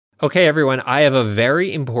Okay, everyone, I have a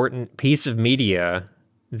very important piece of media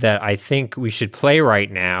that I think we should play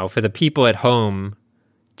right now for the people at home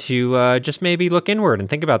to just maybe look inward and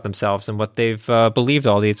think about themselves and what they've believed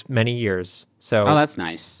all these many years. So, Oh, that's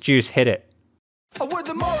nice. Juice, hit it. We're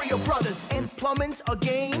the Mario Brothers, and plumbing's a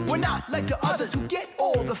game. We're not like the others who get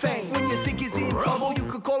all the fame. When your sink is in trouble, you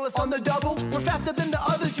could call us on the double. We're faster than the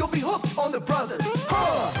others, you'll be hooked on the brothers.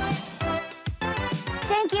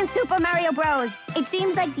 Thank you, Super Mario Bros. It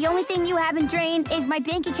seems like the only thing you haven't drained is my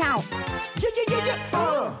bank account.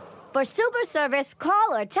 For super service,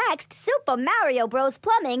 call or text Super Mario Bros.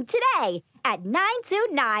 Plumbing today at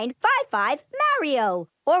 929-55-MARIO.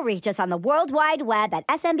 Or reach us on the World Wide Web at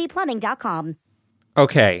smbplumbing.com.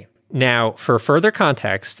 Okay, now for further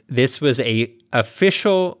context, this was a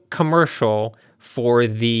official commercial for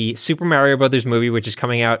the Super Mario Brothers movie, which is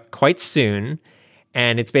coming out quite soon.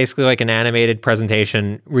 And it's basically like an animated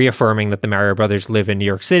presentation reaffirming that the Mario Brothers live in New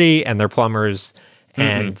York City and they're plumbers.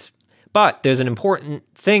 But there's an important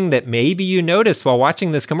thing that maybe you noticed while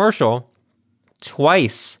watching this commercial.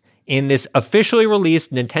 Twice in this officially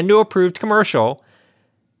released Nintendo-approved commercial,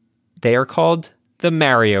 they are called the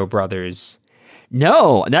Mario Brothers.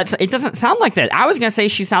 No, it doesn't sound like that. I was going to say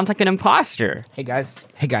she sounds like an imposter. Hey guys.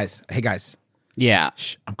 Yeah.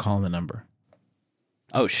 Shh, I'm calling the number.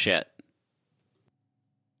 Oh, shit.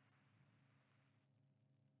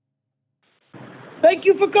 Thank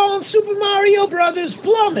you for calling Super Mario Brothers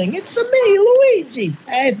Plumbing. It's me, Luigi.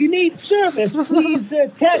 If you need service, please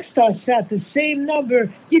text us at the same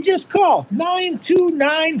number. You just call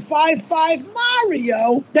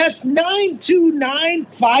 929-55-MARIO. That's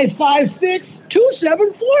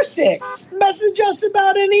 929-556-2746. Message us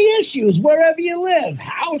about any issues wherever you live.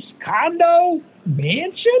 House, condo,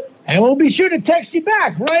 mansion? And we'll be sure to text you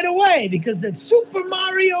back right away because at Super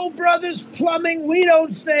Mario Brothers Plumbing, we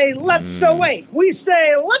don't say, let's wait. We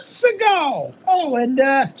say, let's go. Oh, and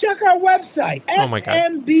check our website at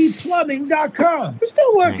mbplumbing.com. We're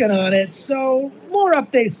still working on it, so more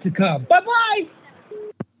updates to come. Bye-bye.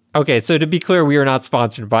 Okay, so to be clear, we are not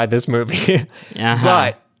sponsored by this movie.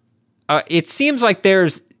 But it seems like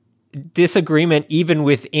there's disagreement even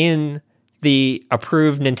within the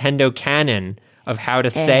approved Nintendo canon of how to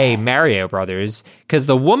say Mario Brothers, because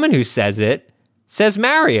the woman who says it says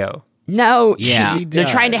Mario. No, Yeah, they're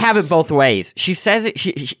trying to have it both ways. She says it.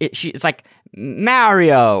 It's like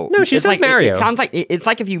Mario. No, she says like, Mario. It sounds like it's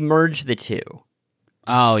like if you merge the two.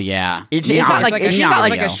 Oh, yeah. It's not like she's not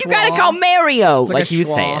like you gotta call Mario like you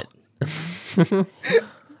say it.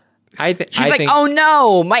 She's like, oh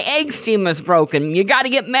no, my egg steam is broken. You got to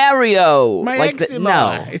get Mario. My like eczema.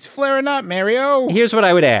 No, It's flaring up, Mario. Here's what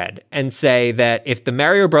I would add and say that if the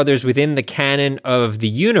Mario Brothers within the canon of the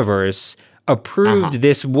universe approved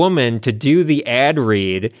this woman to do the ad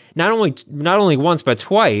read, not only once but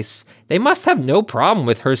twice, they must have no problem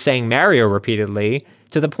with her saying Mario repeatedly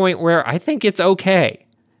to the point where I think it's okay.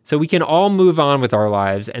 So we can all move on with our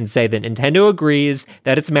lives and say that Nintendo agrees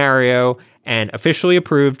that it's Mario and officially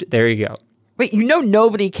approved. There you go. Wait,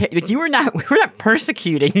 nobody like we're not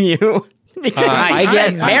persecuting you because I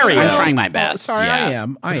get Mario. I'm trying my best. Sorry, yeah.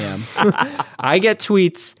 I am. I get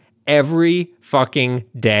tweets every fucking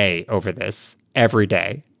day over this. Every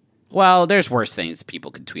day. Well, there's worse things people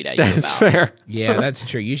could tweet at you about. That's fair. Yeah, that's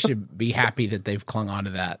true. You should be happy that they've clung on to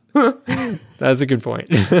that. That's a good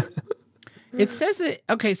point. It says that,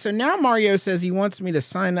 okay, so now Mario says he wants me to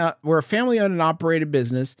sign up. We're a family-owned and operated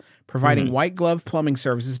business providing white glove plumbing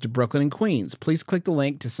services to Brooklyn and Queens. Please click the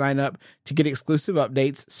link to sign up to get exclusive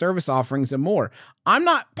updates, service offerings, and more. I'm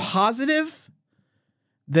not positive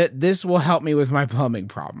that this will help me with my plumbing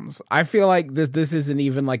problems. I feel like this isn't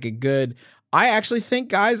even like a good... I actually think,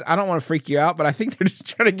 guys, I don't want to freak you out, but I think they're just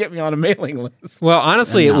trying to get me on a mailing list. Well,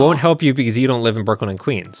 honestly, it won't help you because you don't live in Brooklyn and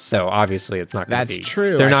Queens. So obviously it's not going to be. That's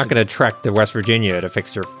true. They're not going to trek to West Virginia to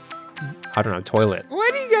fix your, I don't know, toilet. Why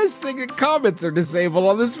do you guys think the comments are disabled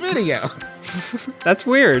on this video? That's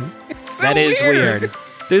weird. So That is weird.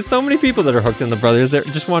 There's so many people that are hooked on the brothers that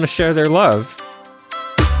just want to share their love.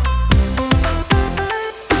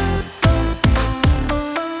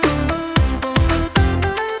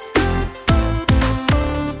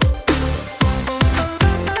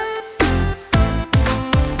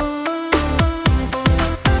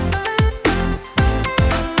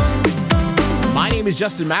 My name is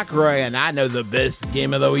Justin McElroy, and I know the best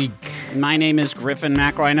game of the week. My name is Griffin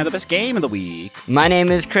McElroy. I know the best game of the week. My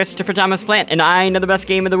name is Christopher Thomas Plant, and I know the best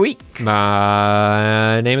game of the week.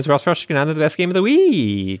 My name is Ross Rush, and I'm the best game of the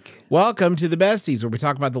week. Welcome to the Besties, where we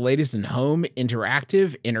talk about the latest in home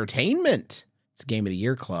interactive entertainment. It's Game of the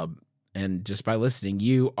Year Club, and just by listening,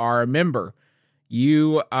 you are a member.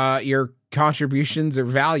 You're contributions are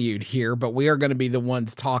valued here, but we are going to be the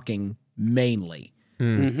ones talking mainly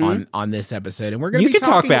on this episode, and we're going to be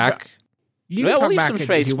talk back. You can talk leave back some if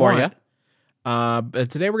space you for want. But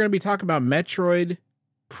today we're going to be talking about Metroid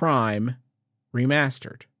Prime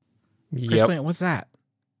Remastered. Chris Plant, what's that?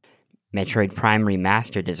 Metroid Prime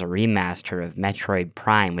Remastered is a remaster of Metroid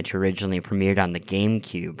Prime, which originally premiered on the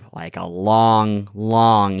GameCube like a long,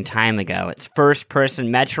 long time ago. It's first-person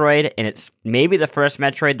Metroid, and it's maybe the first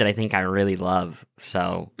Metroid that I think I really love.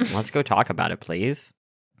 So let's go talk about it, please.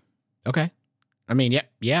 Okay. I mean,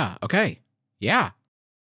 yeah, okay. Yeah.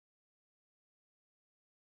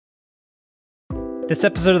 This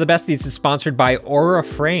episode of The Besties is sponsored by Aura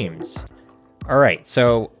Frames. All right,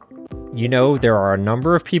 so there are a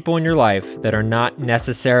number of people in your life that are not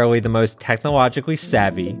necessarily the most technologically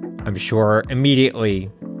savvy. I'm sure immediately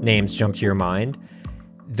names jump to your mind.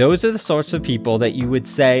 Those are the sorts of people that you would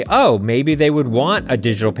say, oh, maybe they would want a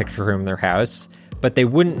digital picture room in their house, but they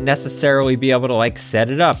wouldn't necessarily be able to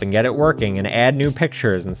set it up and get it working and add new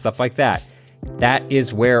pictures and stuff like that. That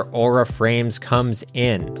is where Aura Frames comes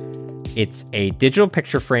in. It's a digital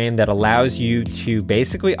picture frame that allows you to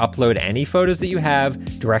basically upload any photos that you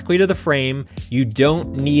have directly to the frame. You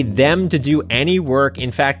don't need them to do any work.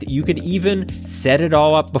 In fact, you could even set it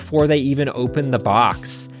all up before they even open the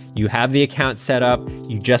box. You have the account set up,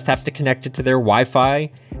 you just have to connect it to their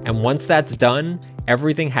Wi-Fi, and once that's done,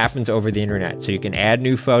 everything happens over the internet. So you can add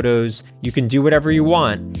new photos, you can do whatever you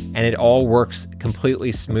want, and it all works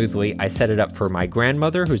completely smoothly. I set it up for my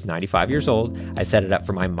grandmother, who's 95 years old. I set it up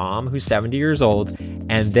for my mom, who's 70 years old,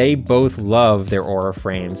 and they both love their Aura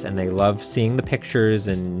frames, and they love seeing the pictures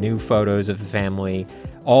and new photos of the family,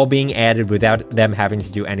 all being added without them having to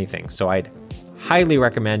do anything. So I'd highly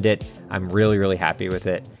recommend it. I'm really, really happy with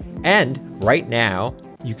it. And right now,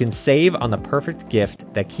 you can save on the perfect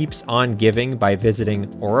gift that keeps on giving by visiting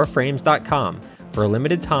auraframes.com. For a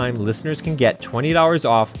limited time, listeners can get $20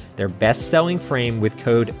 off their best-selling frame with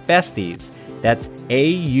code BESTIES. That's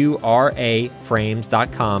AURA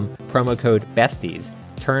frames.com, promo code BESTIES.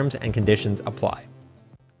 Terms and conditions apply.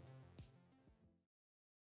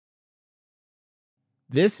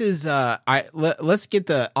 This is let's get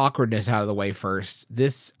the awkwardness out of the way first.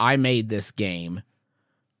 I made this game.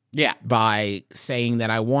 Yeah. By saying that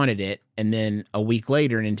I wanted it, and then a week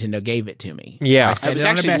later, Nintendo gave it to me. Yeah. It was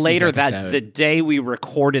actually later the day we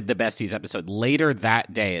recorded the Besties episode. Later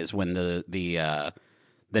that day is when the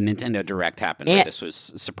Nintendo Direct happened. Where this was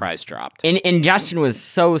surprise dropped. And Justin was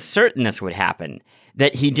so certain this would happen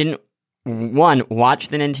that he didn't, one, watch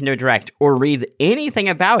the Nintendo Direct or read anything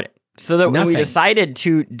about it. So that when we decided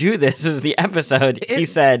to do this as the episode, he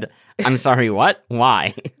said, I'm sorry, what?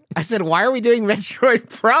 Why? I said, why are we doing Metroid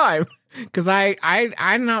Prime? Because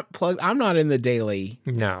I'm not plugged. I'm not in the daily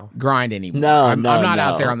grind anymore. I'm not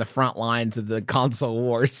out there on the front lines of the console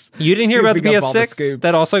wars. You didn't hear about the PS6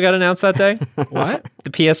 that also got announced that day? What? The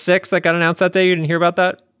PS6 that got announced that day? You didn't hear about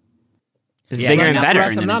that? It's bigger and better.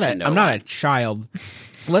 I'm not a child.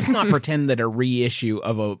 Let's not pretend that a reissue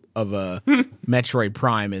of a Metroid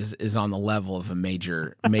Prime is on the level of a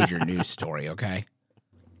major news story. Okay,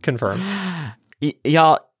 confirmed.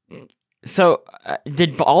 Y'all. So,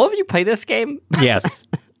 did all of you play this game? Yes.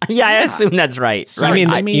 Yeah, I assume that's right. So you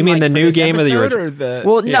mean the new game or the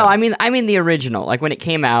original? No, I mean the original. Like when it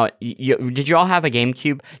came out, did you all have a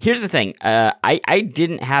GameCube? Here's the thing. I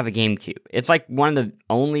didn't have a GameCube. It's like one of the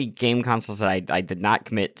only game consoles that I did not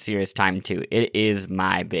commit serious time to. It is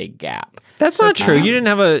my big gap. That's not true. You didn't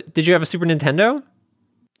have did you have a Super Nintendo?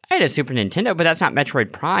 I had a Super Nintendo, but that's not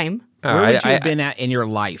Metroid Prime. Where would you have been at in your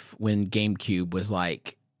life when GameCube was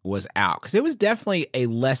out? Because it was definitely a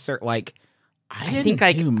lesser, I didn't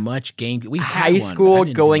do much game. We had high school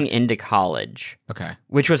going into college. Okay.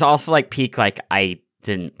 Which was also peak, I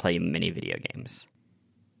didn't play many video games.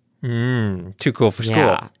 Too cool for school.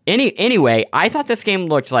 Yeah. Anyway, I thought this game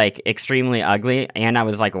looked extremely ugly, and I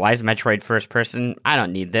was like, why is Metroid first person? I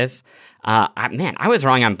don't need this. I was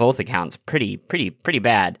wrong on both accounts. Pretty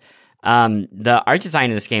bad. The art design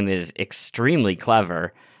of this game is extremely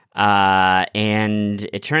clever. And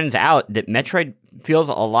it turns out that Metroid feels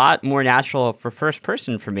a lot more natural for first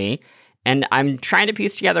person for me, and I'm trying to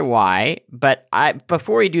piece together why. But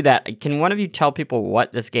before we do that, can one of you tell people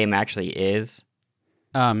what this game actually is?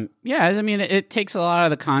 It takes a lot of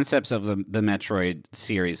the concepts of the Metroid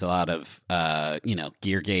series, a lot of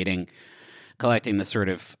gear gating, collecting the sort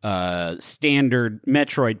of standard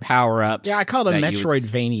Metroid power-ups. Yeah, I called it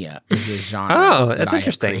Metroidvania is the genre that I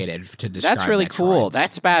have created to describe That's really Metroids. cool.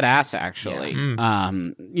 That's badass, actually. Yeah.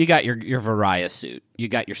 You got your Varia suit. You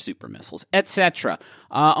got your super missiles, etc.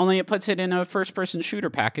 Only it puts it in a first-person shooter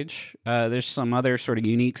package. There's some other sort of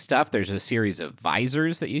unique stuff. There's a series of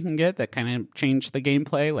visors that you can get that kind of change the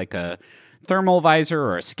gameplay, like a thermal visor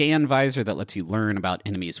or a scan visor that lets you learn about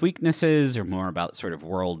enemies' weaknesses or more about sort of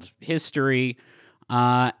world history.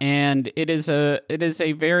 And it is a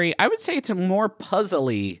very, I would say it's a more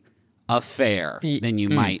puzzly affair than you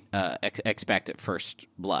might expect at first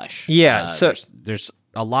blush. Yeah, so there's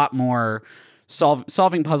a lot more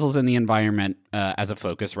solving puzzles in the environment as a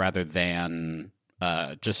focus rather than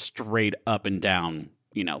just straight up and down,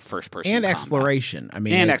 first person and combat. exploration. I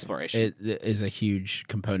mean, exploration it is a huge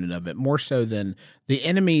component of it. More so than the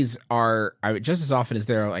enemies are. Just as often as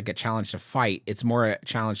they're like a challenge to fight, it's more a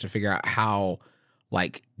challenge to figure out how,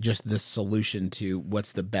 like, just the solution to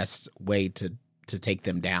what's the best way to take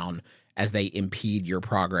them down as they impede your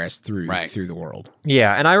progress through the world.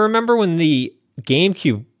 Yeah, and I remember when the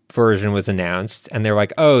GameCube version was announced and they're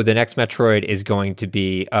like, oh, the next Metroid is going to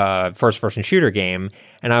be a first-person shooter game.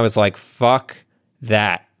 And I was like, fuck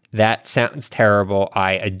that. That sounds terrible.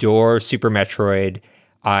 I adore Super Metroid.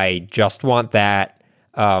 I just want that.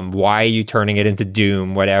 Why are you turning it into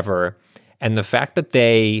Doom? Whatever. And the fact that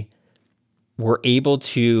they were able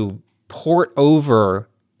to port over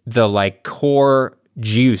the like core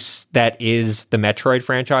juice that is the Metroid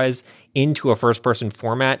franchise into a first-person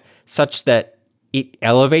format such that it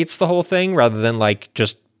elevates the whole thing rather than like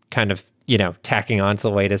just kind of, tacking on to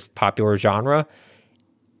the latest popular genre.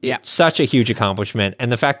 Yeah. Such a huge accomplishment.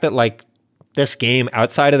 And the fact that like this game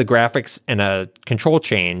outside of the graphics and a control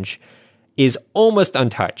change is almost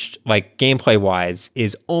untouched, like gameplay wise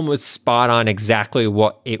is almost spot on exactly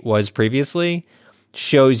what it was previously,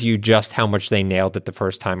 shows you just how much they nailed it the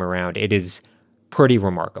first time around. It is pretty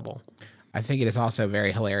remarkable. I think it is also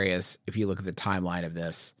very hilarious if you look at the timeline of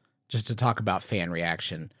this. Just to talk about fan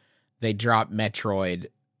reaction, they dropped Metroid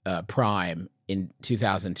Prime in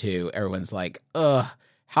 2002. Everyone's like, ugh,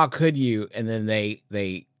 how could you? And then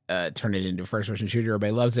they turn it into a first-person shooter.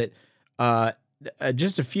 Everybody loves it.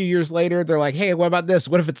 Just a few years later, they're like, hey, what about this?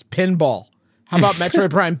 What if it's pinball? How about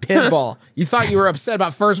Metroid Prime Pinball? You thought you were upset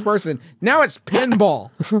about first person. Now it's pinball.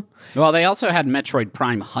 Well, they also had Metroid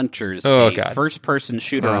Prime Hunters, first-person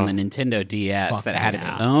shooter on the Nintendo DS that had its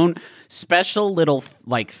own special little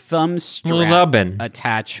thumb strap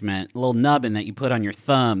attachment, little nubbin that you put on your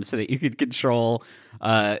thumb so that you could control,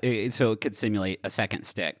 so it could simulate a second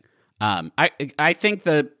stick. I think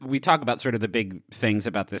we talk about sort of the big things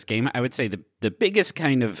about this game. I would say the biggest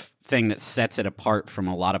kind of thing that sets it apart from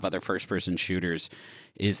a lot of other first-person shooters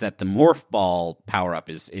is that the Morph Ball power-up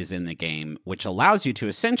is in the game, which allows you to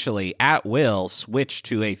essentially, at will, switch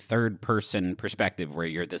to a third-person perspective where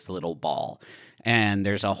you're this little ball. And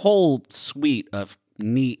there's a whole suite of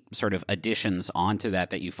neat sort of additions onto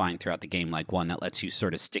that you find throughout the game, like one that lets you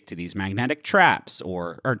sort of stick to these magnetic traps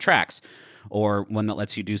or tracks, or one that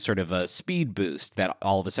lets you do sort of a speed boost that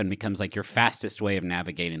all of a sudden becomes like your fastest way of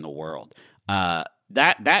navigating the world.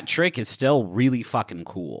 That trick is still really fucking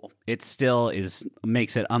cool. It still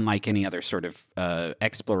makes it unlike any other sort of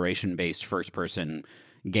exploration-based first-person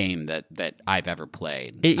game that I've ever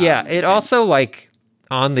played. It also like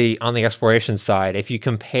on the exploration side, if you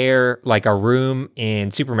compare like a room in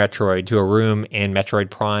Super Metroid to a room in Metroid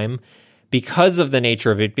Prime, because of the nature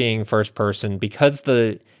of it being first person, because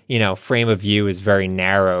the frame of view is very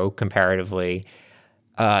narrow comparatively,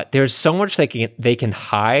 there's so much they can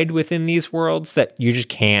hide within these worlds that you just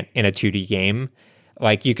can't in a 2D game.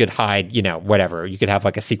 Like you could hide, whatever. You could have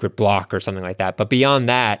like a secret block or something like that. But beyond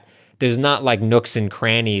that, there's not like nooks and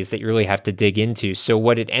crannies that you really have to dig into. So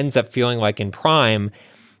what it ends up feeling like in Prime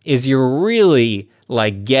is you're really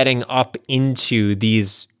like getting up into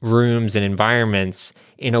these rooms and environments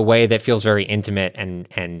in a way that feels very intimate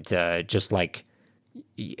and just like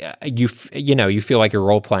you feel like you're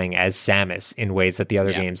role playing as Samus in ways that the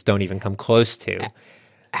other games don't even come close to.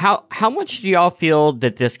 How much do y'all feel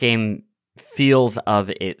that this game feels of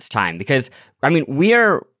its time? Because I mean, we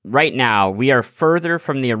are further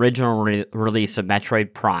from the original release of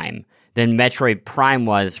Metroid Prime than Metroid Prime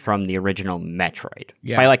was from the original Metroid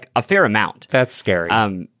by like a fair amount. That's scary.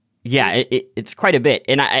 It's quite a bit,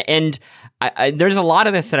 and I there's a lot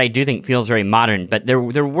of this that I do think feels very modern, but there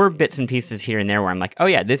were bits and pieces here and there where I'm like, oh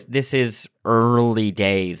yeah, this is early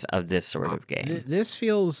days of this sort of game. This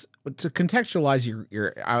feels, to contextualize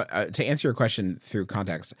your to answer your question through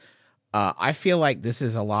context. I feel like this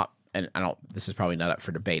is a lot, and this is probably not up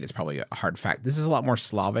for debate. It's probably a hard fact. This is a lot more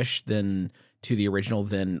Slavish than to the original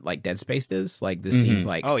than like Dead Space is. Like this seems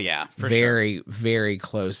like very, very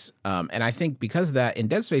close. And I think because of that, in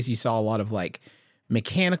Dead Space you saw a lot of like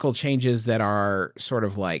mechanical changes that are sort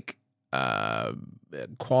of like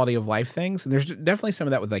quality of life things. And there's definitely some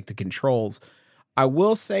of that with like the controls. I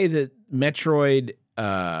will say that Metroid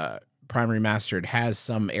Prime Remastered has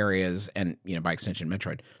some areas, and by extension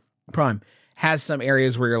Metroid Prime has some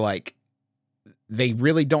areas where you're like, they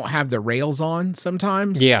really don't have the rails on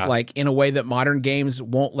sometimes. Yeah. Like in a way that modern games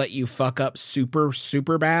won't let you fuck up super,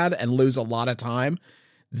 super bad and lose a lot of time.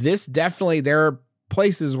 This definitely, there are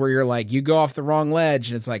places where you're like, you go off the wrong ledge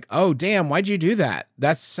and it's like, oh damn, why'd you do that?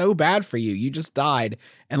 That's so bad for you. You just died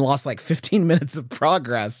and lost like 15 minutes of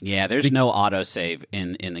progress. Yeah, there's no autosave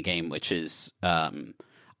in the game, which is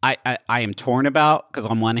I am torn about, because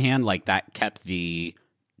on one hand, like that kept the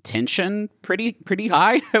tension pretty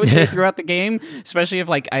high, I would say, throughout the game, especially if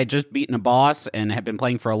like I had just beaten a boss and had been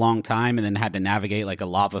playing for a long time and then had to navigate like a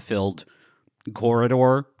lava-filled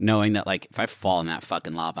corridor, knowing that like if I fall in that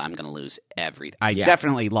fucking lava, I'm gonna lose everything. I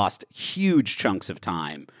definitely lost huge chunks of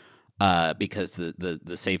time because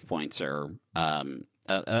the save points are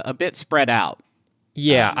a bit spread out.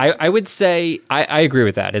 Yeah, I would say I agree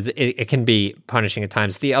with that. It can be punishing at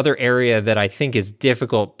times. The other area that I think is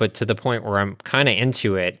difficult, but to the point where I'm kind of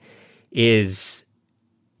into it, is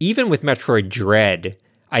even with Metroid Dread,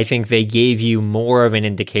 I think they gave you more of an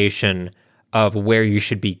indication of where you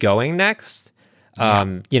should be going next.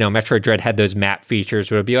 Metroid Dread had those map features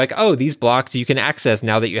where it would be like, oh, these blocks you can access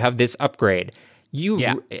now that you have this upgrade.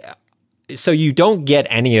 So you don't get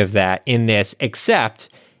any of that in this, except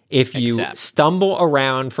if you stumble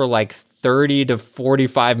around for like 30 to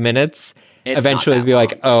 45 minutes, eventually be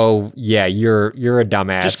like, oh, yeah, you're a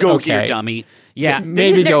dumbass. Just go here, dummy. Yeah,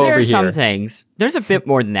 maybe go over here. There are some things. There's a bit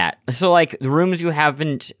more than that. So, like, the rooms you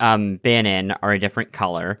haven't been in are a different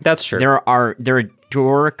color. That's true. There are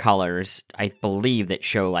door colors, I believe, that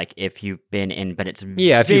show, like, if you've been in, but it's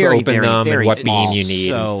if you open them and what beam you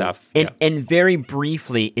need and stuff. And very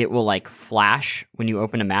briefly, it will, like, flash when you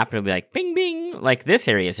open a map. It'll be like, bing, bing, like, this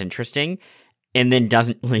area is interesting. And then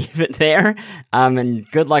doesn't leave it there. And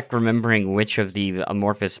good luck remembering which of the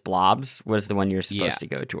amorphous blobs was the one you're supposed to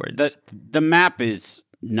go towards. The map is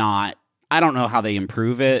not... I don't know how they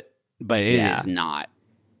improve it, but it is not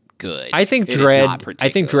good. I think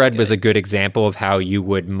Dread was a good example of how you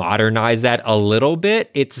would modernize that a little bit.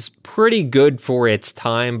 It's pretty good for its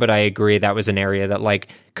time, but I agree that was an area that like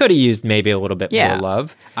could have used maybe a little bit more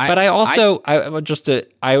love. But I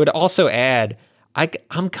would also add...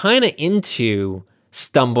 I'm kind of into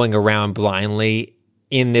stumbling around blindly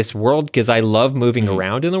in this world because I love moving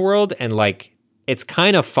around in the world, and like it's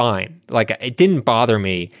kind of fine. Like it didn't bother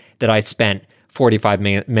me that I spent 45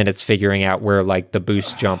 minutes figuring out where like the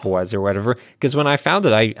boost jump was or whatever, because when I found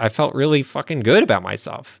it, I felt really fucking good about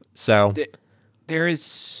myself. So there is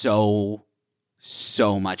so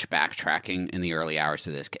much backtracking in the early hours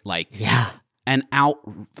of this game. Like an out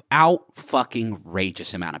fucking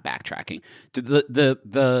outrageous amount of backtracking.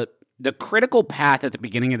 The critical path at the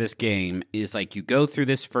beginning of this game is like you go through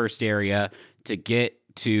this first area to get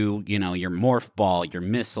to, your morph ball, your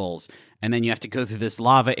missiles, and then you have to go through this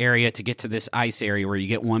lava area to get to this ice area where you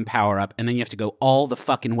get one power up, and then you have to go all the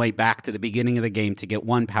fucking way back to the beginning of the game to get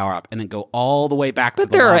one power up, and then go all the way back to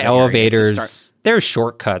the lava area. But there are elevators, there's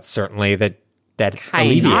shortcuts certainly that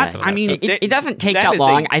alleviates. I mean, it doesn't take that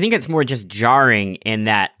long. I think it's more just jarring in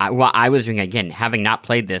that what I was doing, again, having not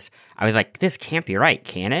played this, I was like, this can't be right,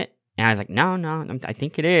 can it? And I was like, no, I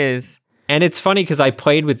think it is. And it's funny because I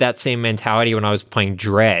played with that same mentality when I was playing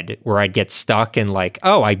Dread, where I'd get stuck and like,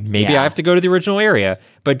 I have to go to the original area.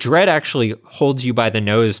 But Dread actually holds you by the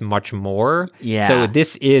nose much more. Yeah. So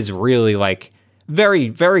this is really like very,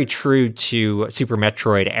 very true to Super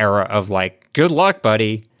Metroid era of like, good luck,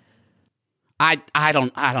 buddy. I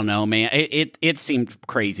don't know, man. It seemed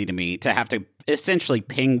crazy to me to have to essentially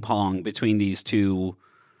ping pong between these two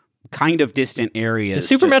kind of distant areas.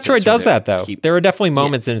 Super Metroid does that, though. There are definitely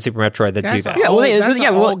moments in Super Metroid that do that. That's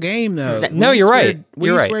the whole game, though. No, you're right. We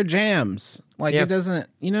just wear jams. Like, it doesn't,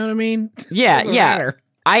 you know what I mean? Yeah, matter.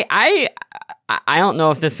 I don't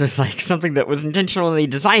know if this was like something that was intentionally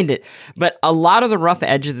designed it, but a lot of the rough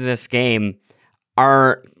edges of this game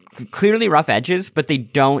are clearly rough edges, but they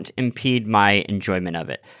don't impede my enjoyment of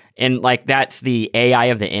it. And like that's the AI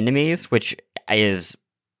of the enemies, which is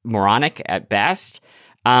moronic at best.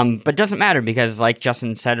 But doesn't matter because, like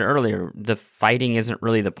Justin said earlier, the fighting isn't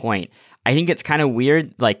really the point. I think it's kind of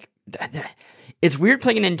weird. Like, it's weird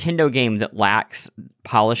playing a Nintendo game that lacks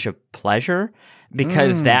polish of pleasure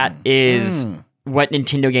because that is what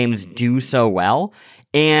Nintendo games do so well.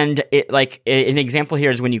 And it like an example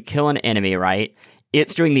here is when you kill an enemy, right?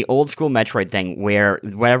 It's doing the old school Metroid thing where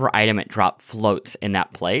whatever item it dropped floats in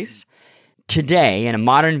that place. Today, in a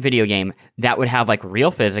modern video game, that would have like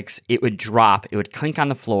real physics. It would drop, it would clink on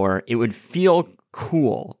the floor, it would feel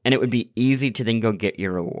cool, and it would be easy to then go get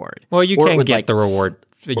your reward. Well, you can get the reward.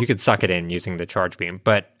 You could suck it in using the charge beam,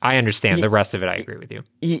 but I understand the rest of it. I agree with you.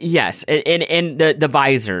 Yes, and the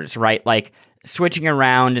visors, right? Like switching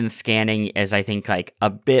around and scanning is, I think, like a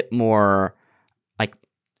bit more like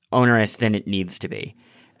onerous than it needs to be.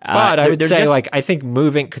 But I would say, like, I think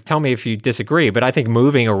moving, tell me if you disagree, but I think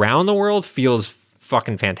moving around the world feels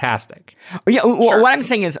fucking fantastic. Yeah, well, what I'm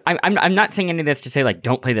saying is, I'm not saying any of this to say, like,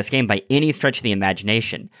 don't play this game by any stretch of the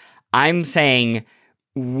imagination. I'm saying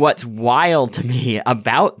what's wild to me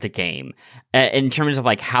about the game, in terms of,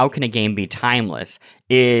 like, how can a game be timeless,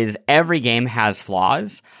 is every game has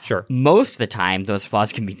flaws. Sure. Most of the time, those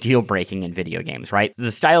flaws can be deal-breaking in video games, right?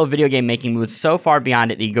 The style of video game making moves so far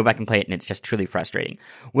beyond it that you go back and play it, and it's just truly frustrating.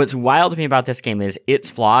 What's wild to me about this game is its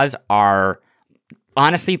flaws are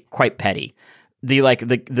honestly quite petty.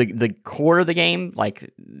 The core of the game,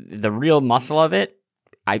 like the real muscle of it,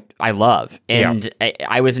 I love, and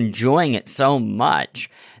I was enjoying it so much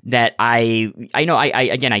that I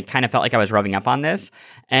kind of felt like I was rubbing up on this,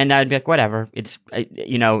 and I'd be like, whatever. It's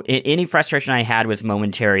any frustration I had was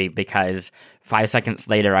momentary, because 5 seconds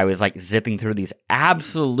later I was like zipping through these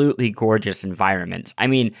absolutely gorgeous environments. I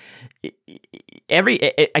mean,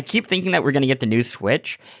 I keep thinking that we're going to get the new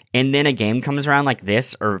Switch, and then a game comes around like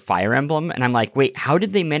this or Fire Emblem, and I'm like, wait, how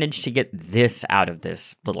did they manage to get this out of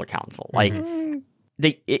this little console? Like.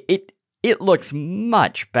 It looks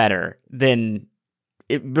much better than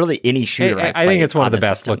really any shooter. I think it's one of the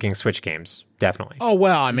best looking Switch games, definitely. Oh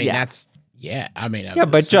well, I mean that's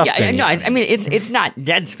but Justin, I mean it's not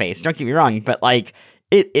Dead Space. Don't get me wrong, but like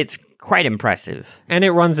it's quite impressive, and it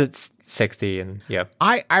runs at 60, and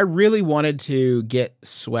I really wanted to get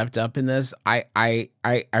swept up in this. I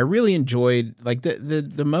really enjoyed, like,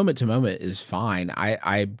 the moment to moment is fine.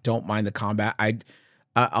 I don't mind the combat.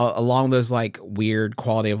 Along those, like, weird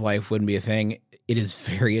quality of life wouldn't be a thing. It is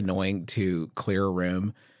very annoying to clear a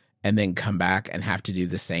room and then come back and have to do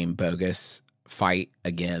the same bogus fight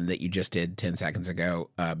again that you just did 10 seconds ago,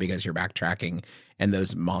 because you're backtracking and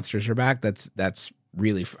those monsters are back. That's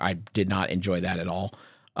really, I did not enjoy that at all.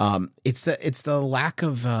 It's the lack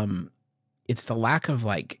of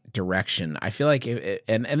like direction. I feel like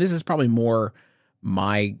and this is probably more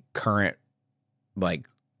my current, like,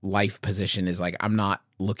 life position, is like I'm not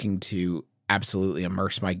looking to absolutely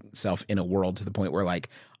immerse myself in a world to the point where, like,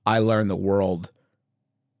 I learn the world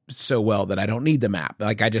so well that I don't need the map.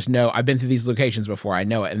 Like, I just know I've been through these locations before, I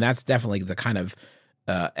know it, and that's definitely the kind of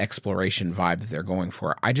exploration vibe that they're going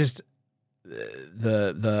for. I just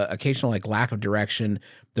the occasional, like, lack of direction,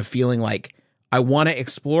 the feeling like I want to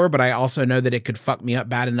explore, but I also know that it could fuck me up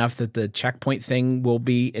bad enough that the checkpoint thing will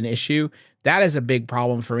be an issue. That is a big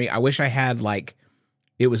problem for me. I wish I had, like,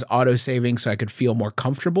 it was auto saving so I could feel more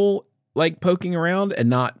comfortable, like, poking around and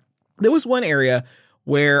not. There was one area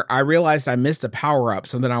where I realized I missed a power up,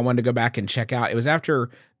 something I wanted to go back and check out. It was after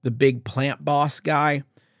the big plant boss guy.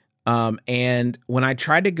 And when I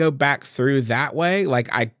tried to go back through that way, like,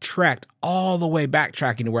 I trekked all the way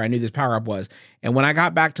backtracking to where I knew this power up was. And when I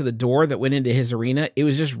got back to the door that went into his arena, it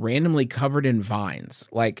was just randomly covered in vines.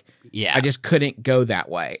 Like, I just couldn't go that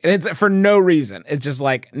way. And it's for no reason. It's just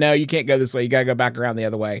like, no, you can't go this way. You got to go back around the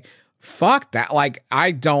other way. Fuck that. Like,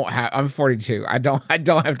 I'm 42. I don't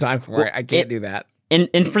have time for it. I can't do that.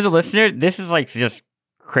 And for the listener, this is, like, just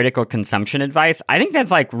critical consumption advice. I think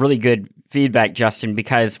that's, like, really good feedback, Justin,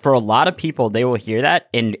 because for a lot of people, they will hear that,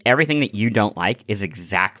 and everything that you don't like is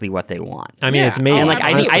exactly what they want. I mean, it's me. And, like,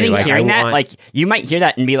 I think hearing that, like, you might hear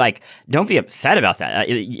that and be like, don't be upset about that.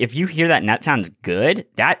 If you hear that and that sounds good,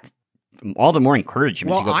 that all the more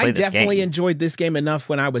encouragement to go play this game. I definitely enjoyed this game enough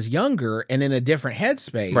when I was younger and in a different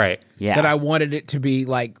headspace, right? Yeah, that I wanted it to be,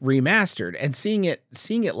 like, remastered, and seeing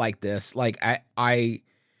it like this, like, I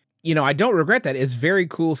don't regret that. It's very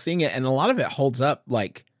cool seeing it, and a lot of it holds up,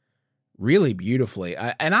 like, really beautifully.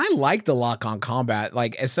 And I like the lock-on combat.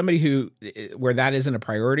 Like, as somebody where that isn't a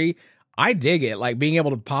priority, I dig it. Like, being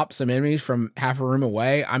able to pop some enemies from half a room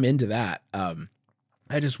away, I'm into that.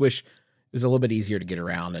 I just wish it was a little bit easier to get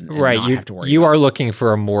around and not have to worry. You are looking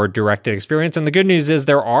for a more directed experience, and the good news is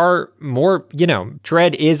there are more.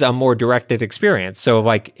 Dread is a more directed experience. So,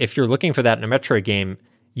 like, if you're looking for that in a Metroid game,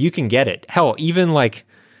 you can get it. Hell, even, like,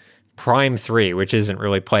 Prime 3, which isn't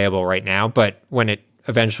really playable right now, but when it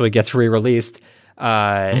eventually gets re-released,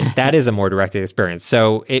 that is a more directed experience.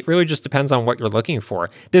 So it really just depends on what you're looking for.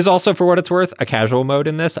 There's also, for what it's worth, a casual mode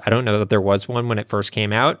in this. I don't know that there was one when it first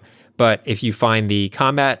came out, but if you find the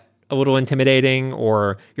combat a little intimidating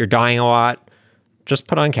or you're dying a lot, just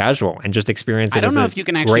put on casual and just experience it. I don't know if you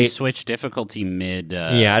can actually switch difficulty mid.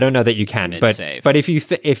 Yeah, I don't know that you can, but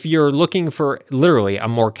if you're looking for literally a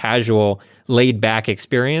more casual, laid back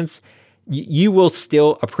experience, you will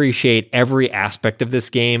still appreciate every aspect of this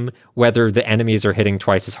game, whether the enemies are hitting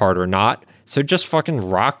twice as hard or not. So just fucking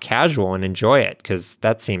rock casual and enjoy it, because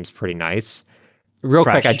that seems pretty nice. Real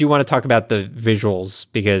quick, I do want to talk about the visuals,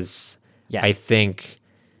 because I think,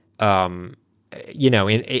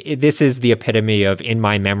 this is the epitome of, in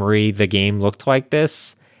my memory, the game looked like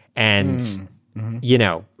this. And,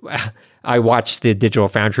 I watched the Digital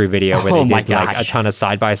Foundry video where they did like a ton of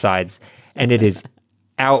side-by-sides, and it is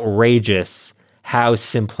outrageous how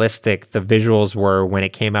simplistic the visuals were when it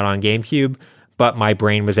came out on GameCube, but my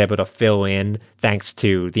brain was able to fill in thanks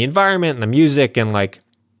to the environment and the music and like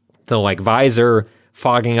the like visor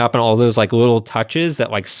fogging up and all those like little touches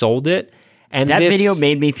that like sold it. And that video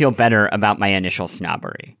made me feel better about my initial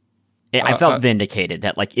snobbery. I felt vindicated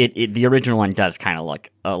that like the original one does kind of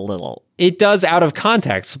look a little. It does out of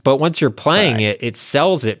context, but once you're playing it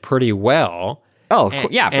sells it pretty well. Oh,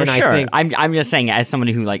 yeah, for sure. I'm just saying, as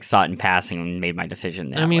somebody who like saw it in passing and made my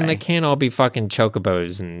decision that way. They can't all be fucking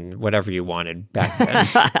chocobos and whatever you wanted back then.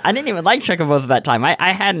 I didn't even like chocobos at that time.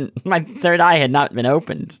 I hadn't, my third eye had not been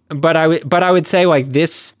opened. But I would say like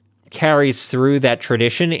this carries through that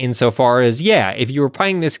tradition insofar as, if you were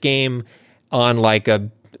playing this game on like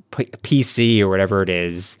a PC or whatever it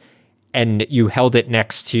is, and you held it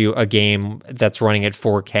next to a game that's running at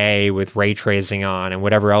 4K with ray tracing on and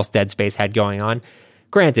whatever else Dead Space had going on,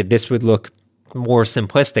 granted, this would look more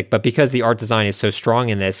simplistic, but because the art design is so strong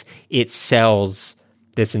in this, it sells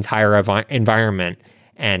this entire environment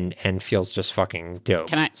and feels just fucking dope.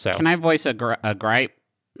 Can I voice a gripe?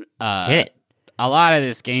 A lot of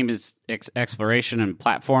this game is exploration and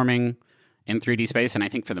platforming in 3D space, and I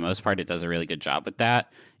think for the most part it does a really good job with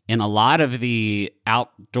that. In a lot of the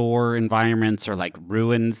outdoor environments or like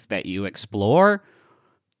ruins that you explore,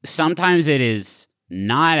 sometimes it is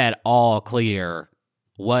not at all clear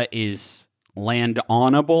what is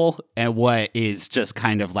land-onable and what is just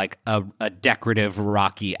kind of like a decorative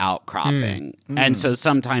rocky outcropping. And so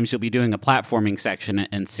sometimes you'll be doing a platforming section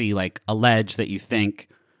and see like a ledge that you think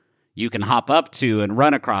you can hop up to and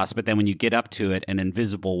run across, but then when you get up to it, an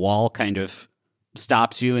invisible wall kind of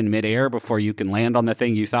stops you in midair before you can land on the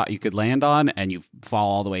thing you thought you could land on, and you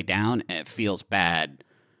fall all the way down, and it feels bad.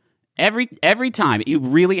 Every time, you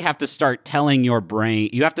really have to start telling your brain,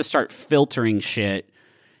 you have to start filtering shit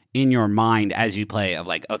in your mind as you play of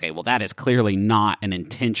like, okay, well, that is clearly not an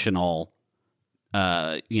intentional,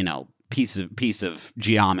 piece of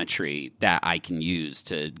geometry that I can use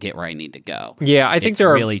to get where I need to go. Yeah, I think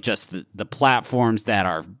there really just the platforms that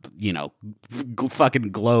are,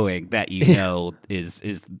 fucking glowing that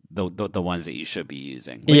is the ones that you should be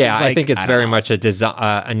using. Yeah, I think it's very much a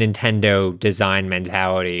Nintendo design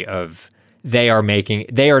mentality of they are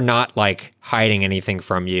not like hiding anything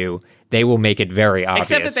from you. They will make it very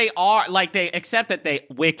obvious. Except that they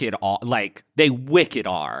wicked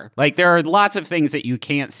are. Like, there are lots of things that you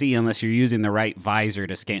can't see unless you're using the right visor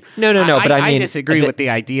to scan. No, but I mean, I disagree with the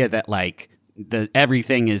idea that like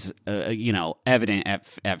everything is evident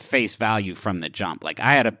at face value from the jump. Like,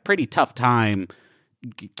 I had a pretty tough time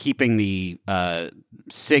keeping the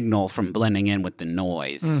signal from blending in with the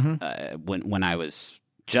noise when I was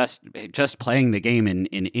just playing the game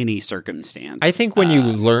in any circumstance. I think when you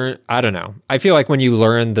learn, I don't know. I feel like when you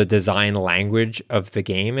learn the design language of the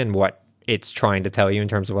game and what it's trying to tell you in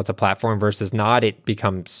terms of what's a platform versus not, it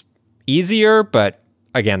becomes easier. But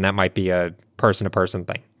again, that might be a person-to-person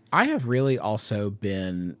thing. I have really also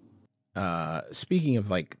been, speaking of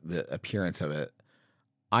like the appearance of it,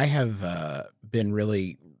 I have been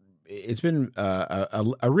really, it's been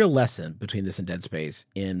a real lesson between this and Dead Space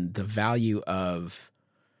in the value of,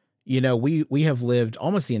 we have lived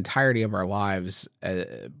almost the entirety of our lives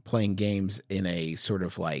playing games in a sort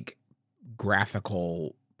of like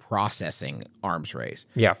graphical processing arms race.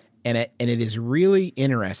 Yeah. And it is really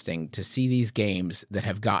interesting to see these games that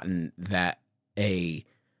have gotten that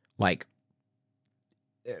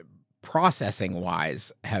processing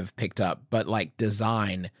wise have picked up, but like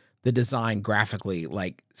the design graphically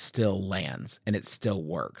like still lands and it still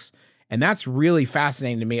works. And that's really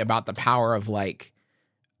fascinating to me about the power of like,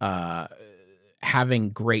 having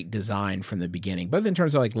great design from the beginning, both in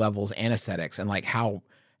terms of like levels and aesthetics, and like how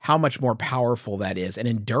much more powerful that is and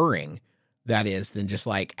enduring that is than just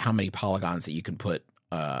like how many polygons that you can put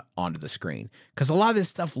onto the screen, because a lot of this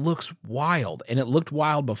stuff looks wild, and it looked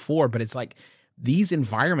wild before, but it's like these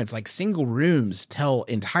environments, like single rooms, tell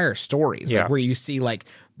entire stories. Like where you see like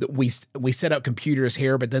we set up computers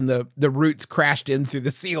here, but then the roots crashed in through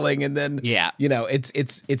the ceiling, and then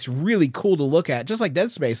it's really cool to look at, just like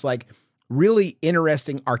Dead Space. Like really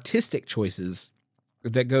interesting artistic choices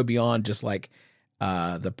that go beyond just like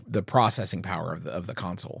the processing power of the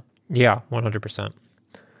console. Yeah, 100%.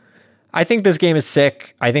 I think this game is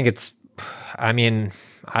sick. I think I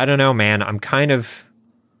don't know, man. I'm kind of,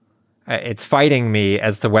 it's fighting me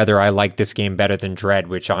as to whether I like this game better than Dread,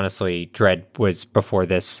 which honestly, Dread was before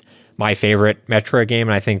this my favorite Metroid game.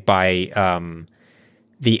 And I think by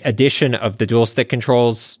the addition of the dual stick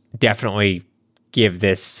controls definitely give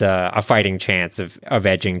this a fighting chance of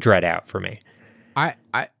edging Dread out for me.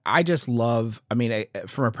 I just love,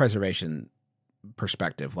 from a preservation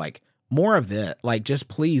perspective, like more of that, like just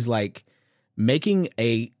please, like making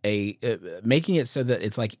making it so that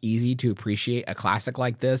it's like easy to appreciate a classic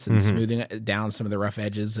like this, and smoothing down some of the rough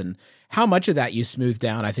edges, and how much of that you smooth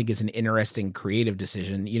down, I think is an interesting creative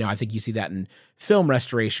decision. I think you see that in film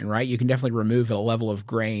restoration, right? You can definitely remove a level of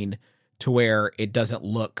grain to where it doesn't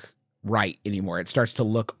look right anymore. It starts to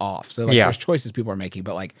look off. So like there's choices people are making,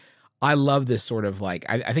 but like I love this sort of like,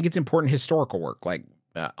 I think it's important historical work. Like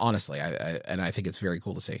honestly, I think it's very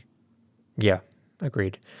cool to see. Yeah,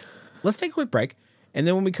 agreed. Let's take a quick break, and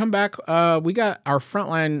then when we come back, we got our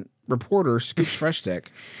frontline reporter, Scoops Freshstick,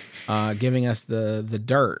 giving us the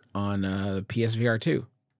dirt on PSVR 2.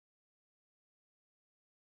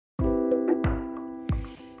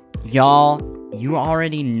 Y'all, you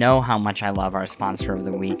already know how much I love our sponsor of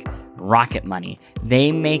the week, Rocket Money.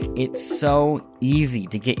 They make it so easy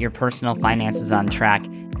to get your personal finances on track,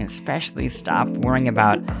 and especially stop worrying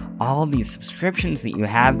about all these subscriptions that you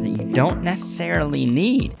have that you don't necessarily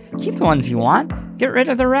need. Keep the ones you want, get rid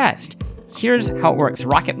of the rest. Here's how it works.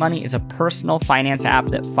 Rocket Money is a personal finance app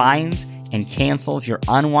that finds and cancels your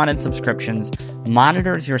unwanted subscriptions,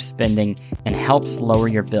 monitors your spending, and helps lower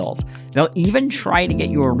your bills. They'll even try to get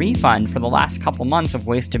you a refund for the last couple months of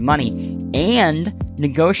wasted money and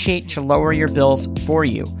negotiate to lower your bills for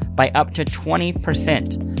you by up to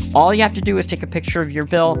 20%. All you have to do is take a picture of your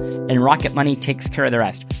bill, and Rocket Money takes care of the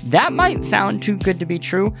rest. That might sound too good to be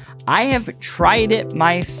true. I have tried it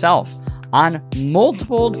myself on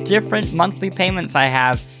multiple different monthly payments I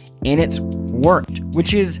have, and it's worked,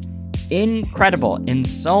 which is incredible and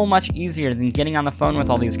so much easier than getting on the phone with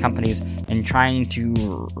all these companies and trying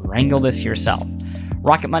to wrangle this yourself.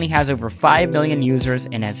 Rocket Money has over 5 million users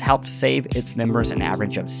and has helped save its members an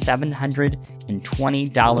average of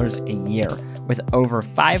 $720 a year, with over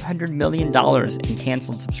 $500 million in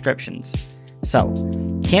canceled subscriptions. So,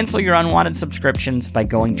 cancel your unwanted subscriptions by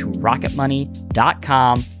going to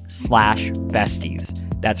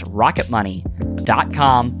rocketmoney.com/besties. That's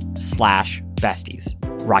rocketmoney.com/besties.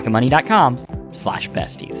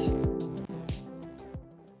 rocketmoney.com/besties.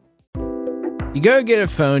 You go get a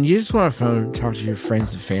phone, you just want a phone, talk to your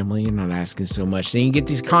friends and family, you're not asking so much. Then you get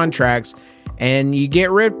these contracts and you get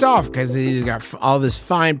ripped off because they've got all this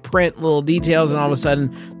fine print, little details, and all of a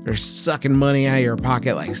sudden they're sucking money out of your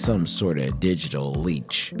pocket like some sort of digital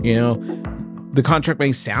leech. The contract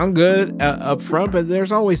may sound good up front, but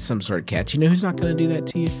there's always some sort of catch. Who's not going to do that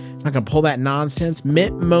to you? Not going to pull that nonsense?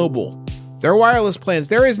 Mint Mobile. Their wireless plans,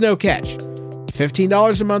 there is no catch.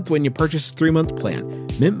 $15 a month when you purchase a 3-month plan.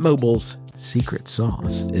 Mint Mobile's secret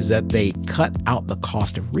sauce is that they cut out the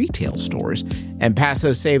cost of retail stores and pass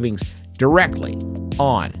those savings directly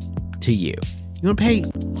on to you. You want to pay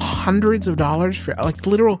hundreds of dollars for, like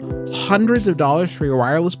literal hundreds of dollars for your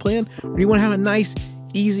wireless plan? Or do you want to have a nice,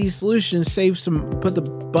 easy solution, put the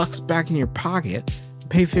bucks back in your pocket,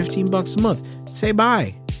 pay $15 a month? Say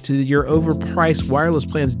bye to your overpriced wireless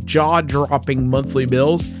plan's jaw-dropping monthly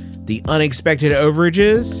bills, the unexpected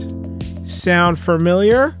overages. Sound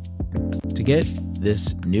familiar? To get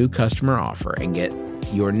this new customer offer and get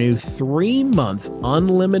your new 3-month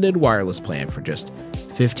unlimited wireless plan for just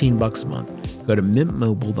 $15 a month, go to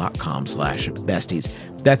mintmobile.com/besties.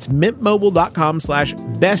 That's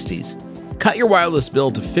mintmobile.com/besties. Cut your wireless bill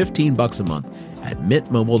to $15 a month at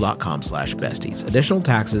mintmobile.com/besties. Additional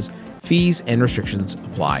taxes, fees, and restrictions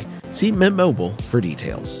apply. See Mint Mobile for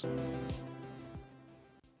details.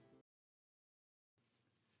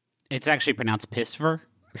 It's actually pronounced Pissver.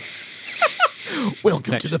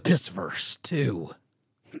 Welcome to the Pissverse, too.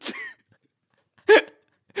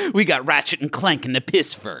 We got Ratchet and Clank in the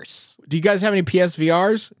Pissverse. Do you guys have any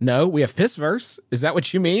PSVRs? No, we have Pissverse. Is that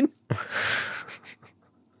what you mean?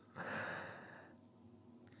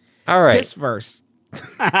 All right. Pissverse.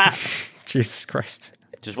 Jesus Christ.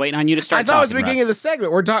 Just waiting on you to start. I thought it was the beginning of the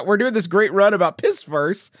segment. We're doing this great run about piss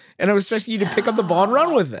first, and I was expecting you to pick up the ball and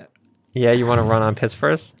run with it. Yeah, you want to run on piss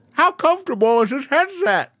first? How comfortable is this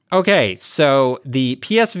headset? Okay, so the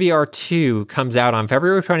PSVR 2 comes out on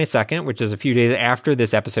February 22nd, which is a few days after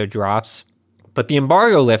this episode drops. But the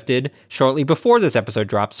embargo lifted shortly before this episode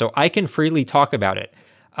drops, so I can freely talk about it.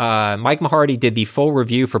 Mike Mahardy did the full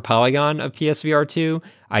review for Polygon of PSVR 2.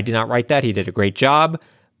 I did not write that. He did a great job.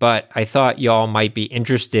 But I thought y'all might be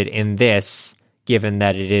interested in this, given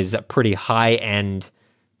that it is a pretty high-end,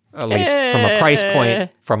 at least from a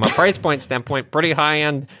price point standpoint, pretty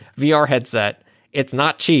high-end VR headset. It's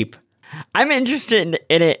not cheap. I'm interested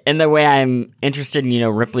in it in the way I'm interested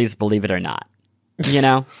in, Ripley's Believe It or Not.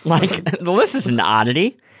 Like, the list is an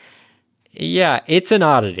oddity. Yeah, it's an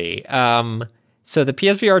oddity. So the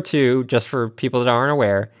PSVR 2, just for people that aren't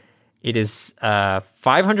aware, it is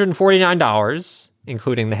 $549,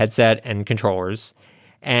 including the headset and controllers.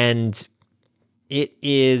 And it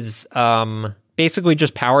is basically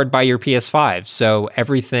just powered by your PS5. So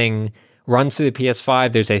everything runs through the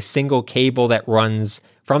PS5. There's a single cable that runs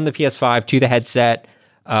from the PS5 to the headset.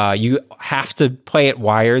 You have to play it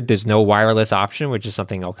wired. There's no wireless option, which is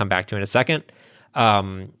something I'll come back to in a second.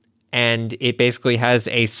 And it basically has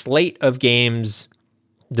a slate of games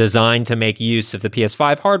designed to make use of the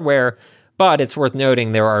PS5 hardware. But it's worth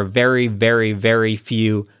noting there are very, very, very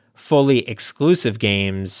few fully exclusive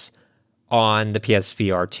games on the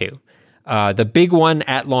PSVR 2. The big one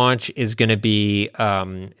at launch is going to be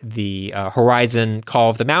the Horizon Call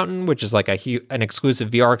of the Mountain, which is like an exclusive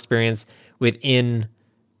VR experience within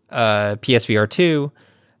PSVR 2.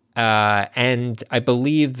 And I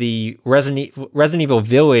believe the Resident Evil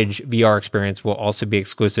Village VR experience will also be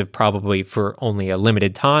exclusive, probably for only a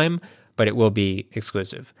limited time, but it will be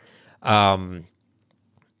exclusive. And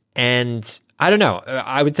I don't know.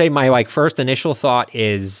 I would say my first initial thought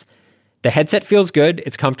is the headset feels good.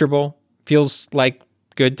 It's comfortable. Feels like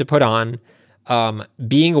good to put on.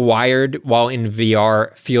 Being wired while in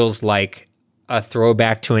VR feels like a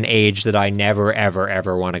throwback to an age that I never, ever,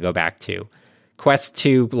 ever want to go back to. Quest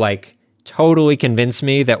 2 totally convinced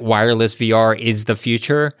me that wireless VR is the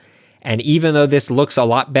future. And even though this looks a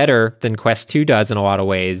lot better than Quest 2 does in a lot of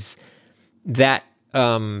ways, that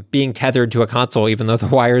being tethered to a console, even though the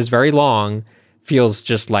wire is very long, feels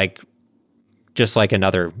just like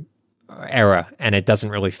another era, and it doesn't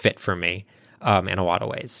really fit for me in a lot of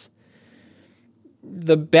ways.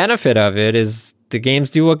 The benefit of it is the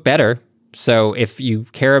games do look better. So if you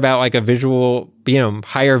care about a visual,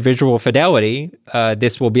 higher visual fidelity,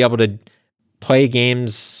 this will be able to play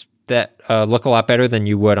games that look a lot better than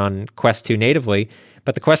you would on Quest 2 natively.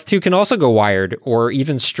 But the Quest 2 can also go wired or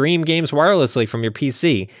even stream games wirelessly from your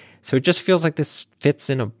PC. So it just feels like this fits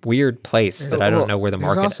in a weird place that I don't know where the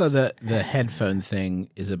market is. Also, the headphone thing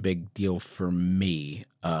is a big deal for me.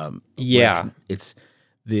 Yeah. It's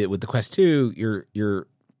with the Quest 2, you're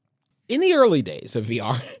in the early days of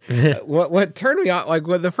VR. What turned me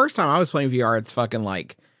on, the first time I was playing VR, it's fucking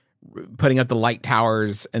putting up the light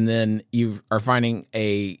towers, and then you are finding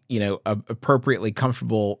a appropriately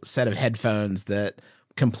comfortable set of headphones that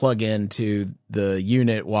can plug into the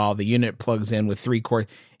unit while the unit plugs in with 3 cords.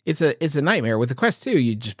 It's a nightmare. With the Quest 2,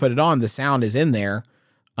 you just put it on, the sound is in there,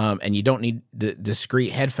 and you don't need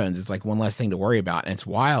discrete headphones. It's one less thing to worry about, and it's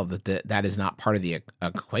wild that is not part of the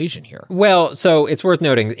equation here. Well, so it's worth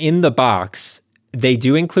noting, in the box, they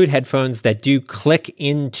do include headphones that do click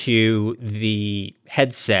into the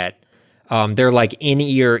headset. They're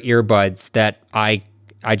in-ear earbuds that I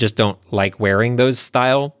just don't like wearing those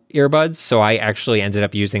style earbuds, so I actually ended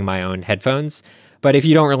up using my own headphones. But if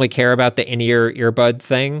you don't really care about the in-ear earbud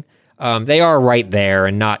thing, they are right there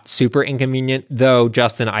and not super inconvenient. Though,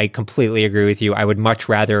 Justin, I completely agree with you. I would much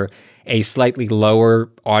rather a slightly lower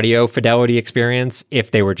audio fidelity experience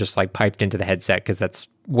if they were just piped into the headset, because that's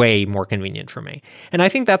way more convenient for me. And I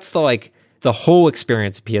think that's the whole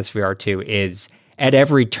experience of PSVR 2 is at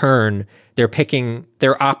every turn they're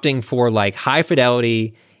opting for high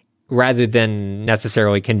fidelity rather than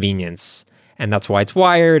necessarily convenience. And that's why it's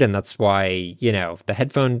wired, and that's why, the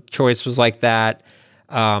headphone choice was like that.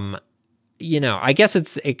 I guess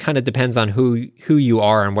it kind of depends on who you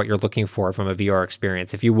are and what you're looking for from a VR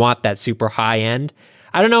experience. If you want that super high end,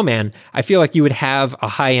 I don't know, man. I feel like you would have a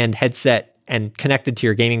high end headset and connected to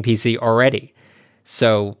your gaming PC already.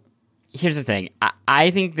 So here's the thing.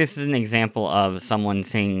 I think this is an example of someone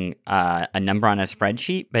seeing a number on a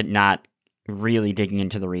spreadsheet, but not really digging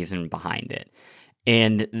into the reason behind it.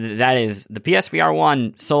 And that is, the PSVR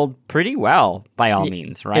 1 sold pretty well by all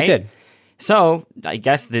means, right? It did. So I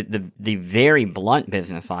guess the very blunt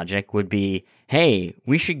business logic would be, hey,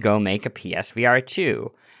 we should go make a PSVR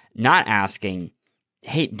 2. Not asking,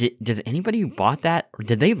 hey, does anybody who bought that, or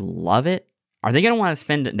did they love it? Are they going to want to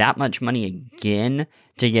spend that much money again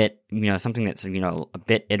to get, something that's, a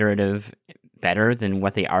bit iterative, better than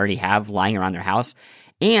what they already have lying around their house?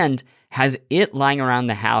 And has it lying around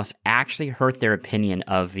the house actually hurt their opinion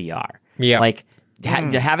of VR? Yeah. Like,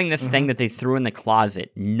 having this thing that they threw in the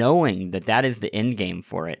closet, knowing that is the end game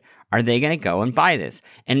for it, are they going to go and buy this?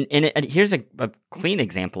 And here's a clean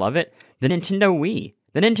example of it: the Nintendo Wii.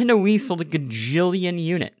 The Nintendo Wii sold a gajillion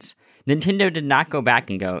units. Nintendo did not go back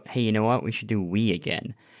and go, hey, you know what? We should do Wii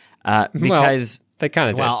again, because they kind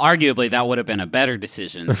of did. Well, arguably that would have been a better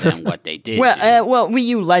decision than what they did. Well, Wii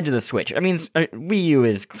U led to the Switch. I mean, Wii U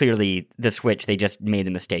is clearly the Switch. They just made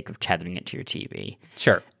the mistake of tethering it to your TV.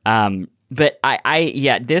 Sure. But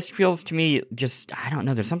this feels to me just, I don't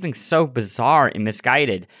know, there's something so bizarre and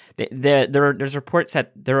misguided. There's reports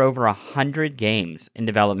that there are over 100 games in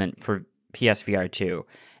development for PSVR 2.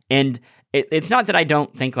 And it's not that I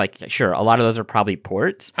don't think, sure, a lot of those are probably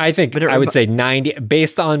ports. I think, I would say 90,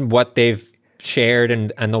 based on what they've shared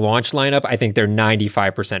and the launch lineup, I think they're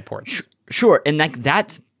 95% ports. Sure, and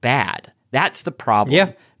that's bad. That's the problem.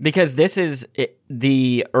 Yeah. Because this is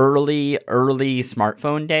the early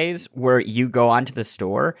smartphone days where you go onto the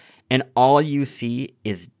store and all you see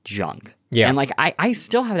is junk. Yeah. And I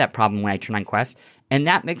still have that problem when I turn on Quest, and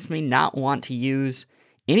that makes me not want to use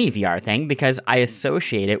any VR thing because I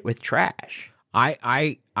associate it with trash.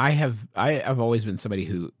 I have always been somebody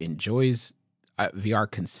who enjoys VR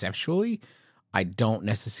conceptually. I don't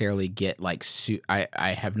necessarily get I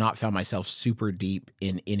have not found myself super deep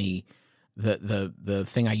in any. The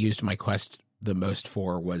thing I used my Quest the most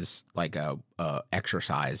for was a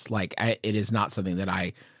exercise. It is not something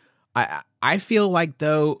that I feel like,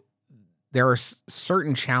 though, there are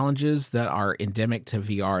certain challenges that are endemic to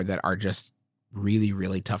VR that are just really,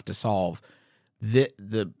 really tough to solve.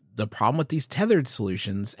 The problem with these tethered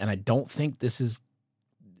solutions, and I don't think this is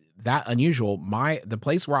that unusual. The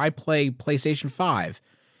place where I play PlayStation 5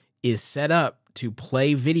 is set up to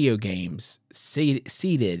play video games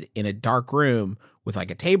seated in a dark room with a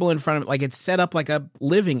table in front of it. It's set up like a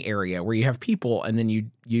living area where you have people and then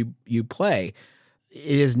you play.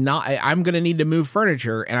 It is not, I'm going to need to move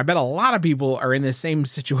furniture. And I bet a lot of people are in the same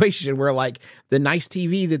situation where the nice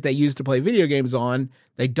TV that they use to play video games on,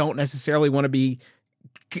 they don't necessarily want to be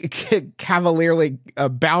cavalierly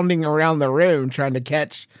bounding around the room trying to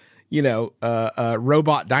catch,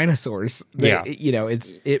 robot dinosaurs. Yeah.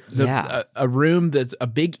 A room that's a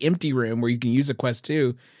big empty room where you can use a Quest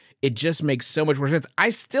 2. It just makes so much more sense.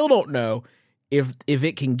 I still don't know if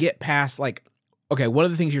it can get past okay, one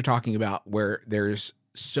of the things you're talking about where there's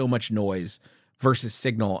so much noise versus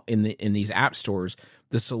signal in these app stores,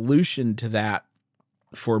 the solution to that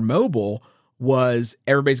for mobile was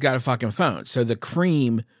everybody's got a fucking phone. So the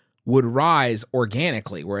cream would rise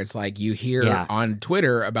organically, where it's you hear on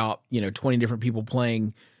Twitter about, 20 different people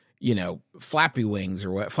playing, Flappy Wings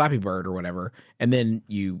or Flappy Bird or whatever. And then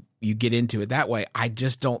you get into it that way. I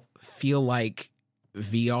just don't feel like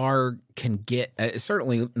VR can get,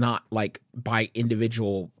 certainly not by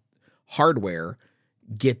individual hardware,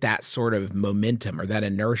 get that sort of momentum or that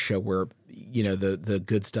inertia where, the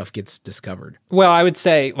good stuff gets discovered. Well, I would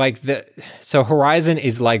say so Horizon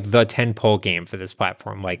is the tentpole game for this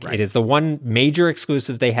platform. Right. It is the one major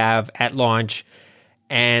exclusive they have at launch.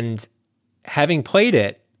 And having played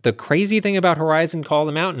it, the crazy thing about Horizon Call of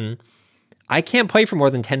the Mountain, I can't play for more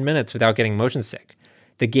than 10 minutes without getting motion sick.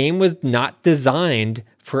 The game was not designed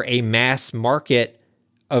for a mass market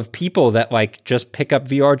of people that just pick up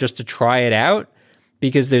VR just to try it out,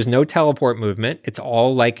 because there's no teleport movement. It's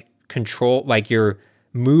all control, you're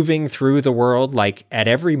moving through the world. At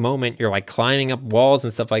every moment you're climbing up walls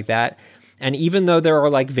and stuff like that. And even though there are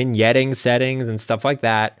vignetting settings and stuff like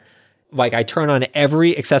that, I turn on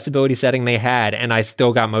every accessibility setting they had and I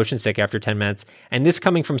still got motion sick after 10 minutes. And this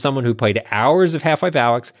coming from someone who played hours of Half-Life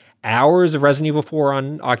Alyx, hours of Resident Evil 4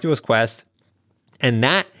 on Oculus Quest. And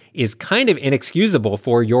that is kind of inexcusable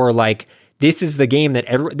for your this is the game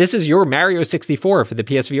this is your Mario 64 for the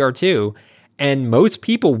PSVR 2. And most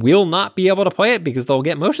people will not be able to play it because they'll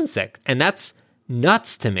get motion sick. And that's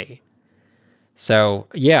nuts to me. So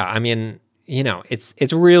yeah, I mean,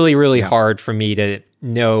 it's really, really hard for me to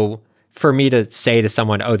say to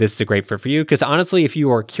someone, oh, this is a great fit for you. Because honestly, if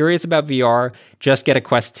you are curious about VR, just get a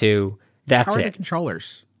Quest 2. That's it. How are the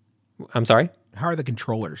controllers? I'm sorry? How are the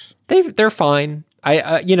controllers? They're fine.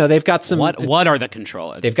 They've got some. What are the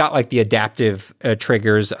controllers? They've got the adaptive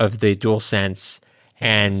triggers of the DualSense,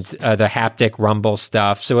 and the haptic rumble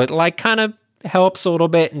stuff. So it like kind of helps a little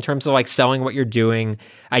bit in terms of like selling what you're doing.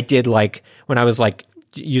 I did like when I was like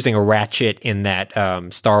using a ratchet in that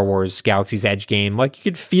Star Wars Galaxy's Edge game, like you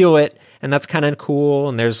could feel it, and that's kind of cool.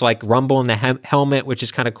 And there's like rumble in the helmet, which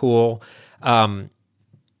is kind of cool.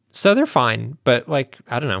 So they're fine, but like,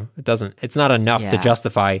 I don't know, it's not enough to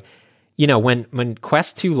justify, when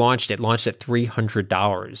Quest 2 launched, it launched at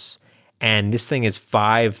 $300 and this thing is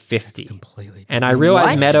 $550. Completely. And I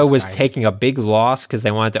realized Meta was taking a big loss because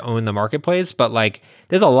they wanted to own the marketplace, but like,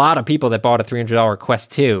 there's a lot of people that bought a $300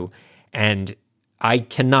 Quest 2, and I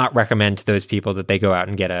cannot recommend to those people that they go out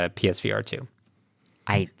and get a PSVR 2.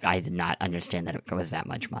 I did not understand that it was that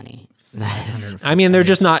much money. I mean, they're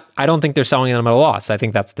just not, I don't think they're selling them at a loss. I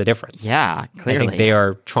think that's the difference. Yeah, clearly. I think they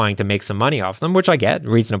are trying to make some money off them, which I get,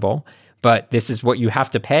 reasonable. But this is what you have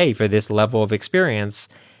to pay for this level of experience.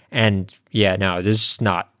 And yeah, no, there's just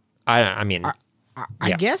not, I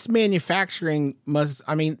guess manufacturing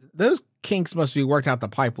those kinks must be worked out the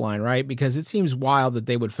pipeline, right? Because it seems wild that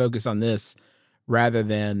they would focus on this rather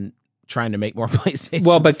than trying to make more PlayStation.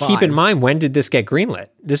 Well, but 5s. keep in mind, when did this get greenlit?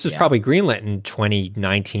 This was probably greenlit in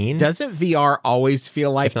 2019. Doesn't VR always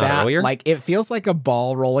feel like that? Earlier? Like it feels like a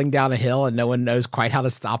ball rolling down a hill and no one knows quite how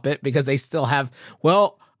to stop it because they still have,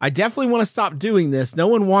 I definitely want to stop doing this. No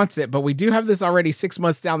one wants it, but we do have this already 6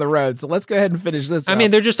 months down the road. So let's go ahead and finish this. I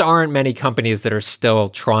mean, there just aren't many companies that are still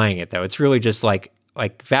trying it though. It's really just like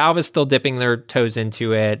Valve is still dipping their toes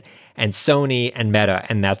into it, and Sony and Meta,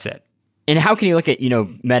 and that's it. And how can you look at,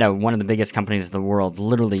 Meta, one of the biggest companies in the world,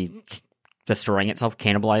 literally destroying itself,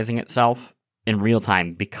 cannibalizing itself in real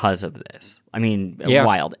time because of this? I mean,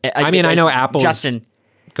 wild. I know Apple's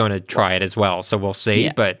going to try it as well, so we'll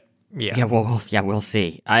see, but yeah. Yeah, we'll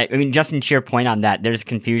see. I mean, Justin, to your point on that, there's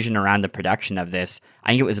confusion around the production of this.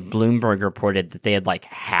 I think it was Bloomberg reported that they had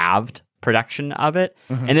halved production of it.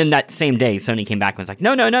 Mm-hmm. And then that same day, Sony came back and was like,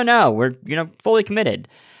 no, we're, fully committed.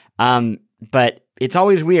 But it's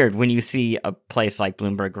always weird when you see a place like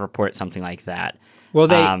Bloomberg report something like that.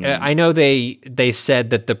 Well, I know they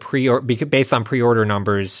said that the based on pre-order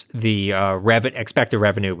numbers, the expected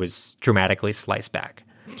revenue was dramatically sliced back.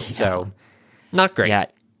 Yeah. So, not great. Yeah,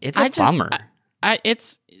 it's a bummer.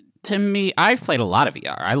 It's to me. I've played a lot of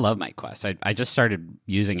VR. I love my Quest. I just started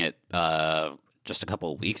using it just a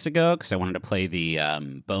couple of weeks ago because I wanted to play the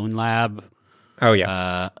Bone Lab. Oh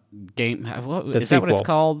yeah, game. Is that what it's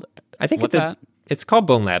called? I think it's called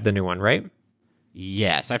Bone Lab, the new one, right?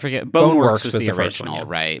 Yes, I forget. Boneworks was the one, original, yeah.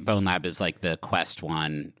 Right? Bone Lab is like the Quest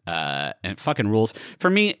one, and it fucking rules. For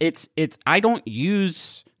me, it's. I don't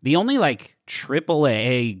use the only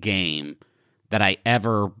AAA game that I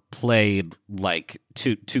ever played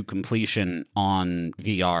to completion on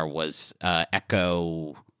VR was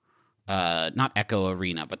Echo. Not Echo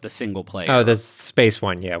Arena, but the single player. Oh, the space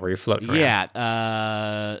one, yeah, where you're floating around.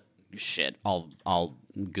 Yeah. Shit, I'll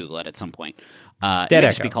Google it at some point.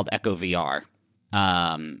 It should be called Echo VR.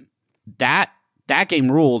 That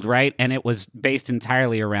game ruled, right? And it was based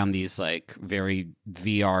entirely around these very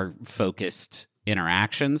VR focused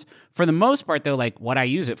interactions. For the most part, though, what I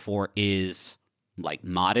use it for is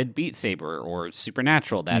modded Beat Saber or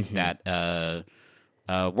Supernatural, that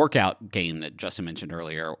workout game that Justin mentioned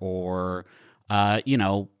earlier, or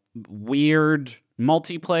weird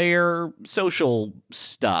multiplayer social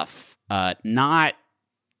stuff. Not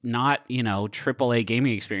AAA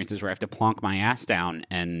gaming experiences where I have to plonk my ass down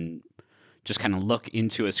and just kind of look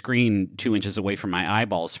into a screen 2 inches away from my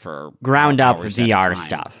eyeballs for ground up VR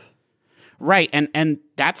stuff. Right, and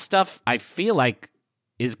that stuff I feel like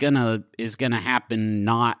is gonna happen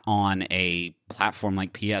not on a platform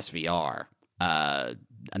like PSVR.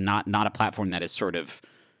 Not a platform that is sort of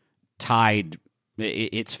tied.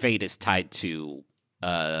 Its fate is tied to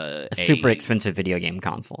a super expensive video game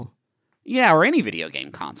console. Yeah, or any video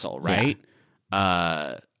game console, right?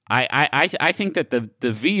 Yeah. I think that the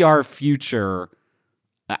VR future,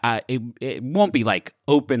 it won't be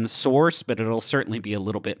open source, but it'll certainly be a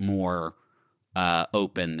little bit more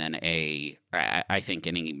open than I think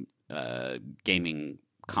any gaming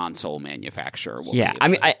console manufacturer will. Yeah,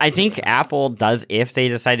 I think Apple does, if they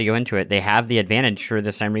decide to go into it, they have the advantage for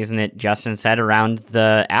the same reason that Justin said around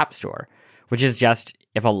the App Store, which is just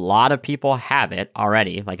if a lot of people have it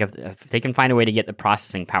already, if they can find a way to get the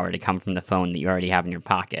processing power to come from the phone that you already have in your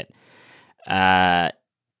pocket, I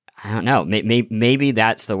don't know, maybe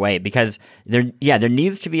that's the way, because there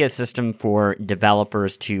needs to be a system for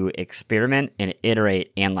developers to experiment and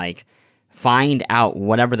iterate and find out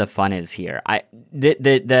whatever the fun is here.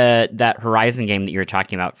 That Horizon game that you were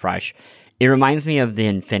talking about, Fresh, it reminds me of the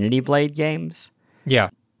Infinity Blade games. Yeah.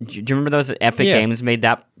 Do you remember those? Epic Games made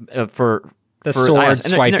that for The sword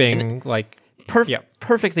swiping,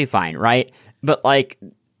 perfectly fine, right? But like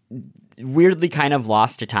weirdly kind of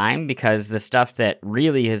lost to time because the stuff that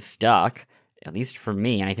really has stuck, at least for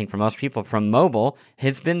me, and I think for most people from mobile,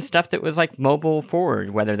 has been stuff that was like mobile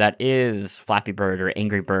forward, whether that is Flappy Bird or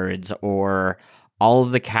Angry Birds or all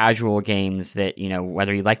of the casual games that, you know,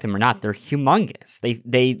 whether you like them or not, they're humongous.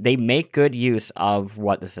 They make good use of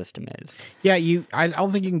what the system is. Yeah, I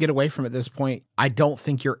don't think you can get away from it at this point. I don't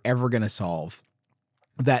think you're ever going to solve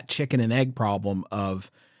that chicken and egg problem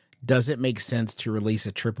of, does it make sense to release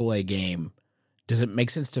a AAA game? Does it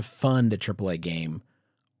make sense to fund a AAA game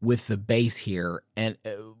with the base here? And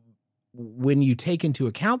when you take into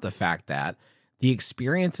account the fact that the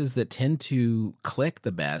experiences that tend to click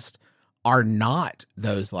the best are not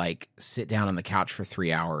those like sit down on the couch for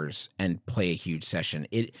 3 hours and play a huge session.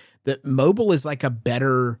 The mobile is like a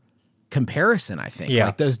better comparison, I think. Yeah.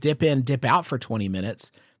 Like those dip in, dip out for 20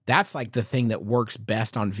 minutes. That's like the thing that works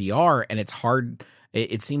best on VR, and it's hard.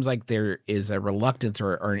 It seems like there is a reluctance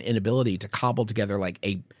or an inability to cobble together like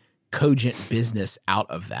a cogent business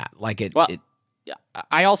out of that. Like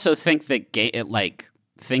I also think that like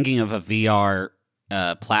thinking of a VR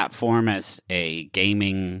platform as a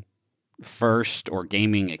gaming first or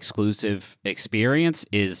gaming exclusive experience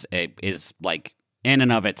is like in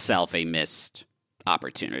and of itself a missed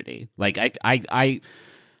opportunity. Like I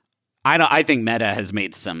think Meta has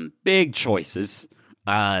made some big choices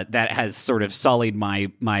that has sort of sullied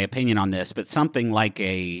my opinion on this, but something like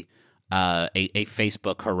a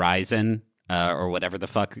Facebook Horizon or whatever the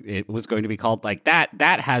fuck it was going to be called, like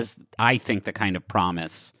that has, I think, the kind of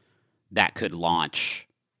promise that could launch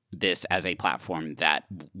this as a platform that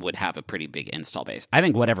would have a pretty big install base. I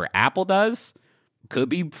think whatever Apple does could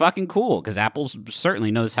be fucking cool because Apple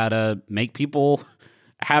certainly knows how to make people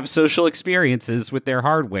have social experiences with their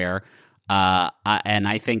hardware. And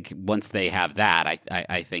I think once they have that,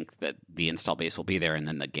 I think that the install base will be there, and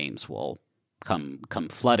then the games will come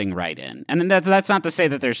flooding right in. And then that's not to say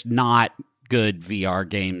that there's not good VR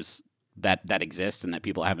games that exist and that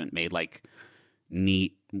people haven't made like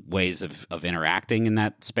neat ways of interacting in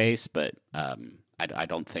that space, but I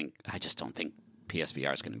just don't think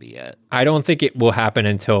PSVR is going to be it. I don't think it will happen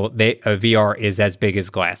until VR is as big as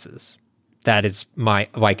glasses. That is my,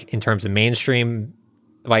 like, in terms of mainstream,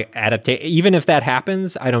 like, adaptation. Even if that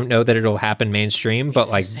happens, I don't know that it'll happen mainstream, but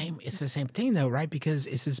it's the same thing though, right? Because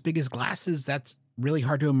it's as big as glasses. That's really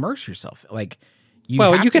hard to immerse yourself. Like,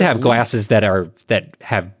 you could have glasses that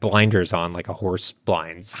have blinders on, like a horse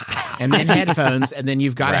blinds, and then headphones, and then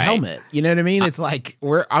you've got a helmet. You know what I mean? It's like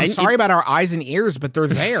I'm sorry about our eyes and ears, but they're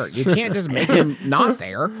there. You can't just make them not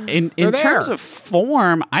there. In terms of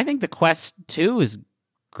form, I think the Quest 2 is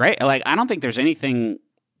great. Like, I don't think there's anything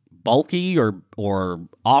bulky or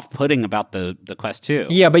off-putting about the Quest 2.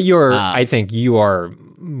 Yeah, but I think you are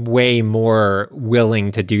way more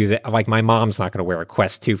willing to do that. Like, my mom's not going to wear a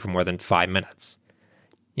Quest 2 for more than 5 minutes.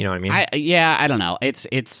 You know what I mean? I don't know. It's.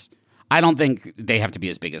 I don't think they have to be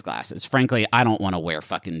as big as glasses. Frankly, I don't want to wear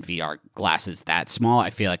fucking VR glasses that small.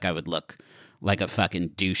 I feel like I would look like a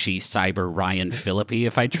fucking douchey cyber Ryan Phillippe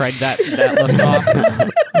if I tried that look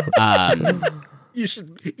off.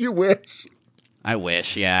 You wish. I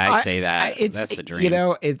wish. Yeah, I say that. That's the dream. You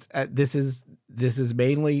know, it's this is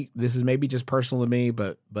maybe just personal to me,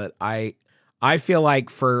 but I feel like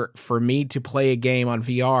for me to play a game on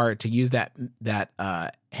VR, to use that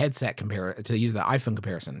headset to use the iPhone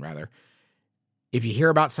comparison rather, if you hear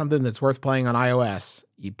about something that's worth playing on iOS,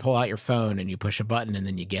 you pull out your phone and you push a button and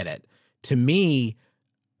then you get it. For me,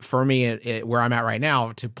 where I'm at right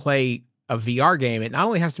now, to play a VR game, it not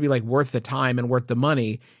only has to be like worth the time and worth the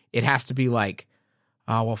money, it has to be like,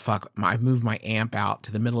 oh, well, fuck, I moved my amp out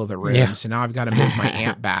to the middle of the room, so now I've got to move my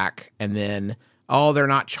amp back, and then, oh, they're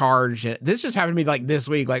not charged. This just happened to me like this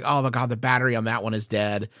week, like, oh, my God, the battery on that one is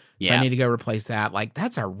dead, so I need to go replace that. Like,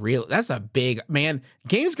 that's a big, man,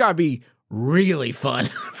 games got to be really fun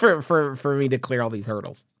for me to clear all these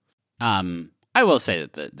hurdles. I will say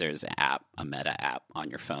that there's a Meta app on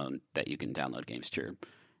your phone that you can download games to your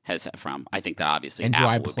headset from. I think that obviously And Apple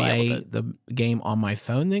do I would play be able to... the game on my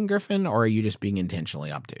phone then, Griffin, or are you just being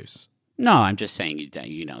intentionally obtuse? No, I'm just saying you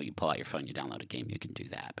pull out your phone, you download a game, you can do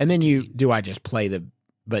that. And then I just play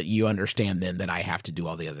but you understand then that I have to do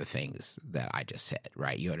all the other things that I just said,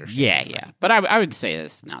 right? You understand? Yeah. Right? But I would say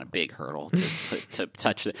it's not a big hurdle to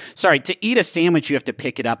touch it. Sorry, to eat a sandwich, you have to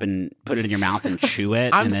pick it up and put it in your mouth and chew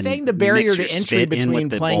it. I'm and then saying the barrier to entry between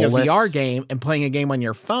playing bolus. a VR game and playing a game on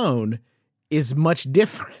your phone is much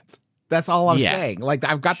different. That's all I'm saying. Like,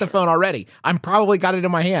 I've got the phone already. I'm probably got it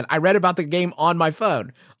in my hand. I read about the game on my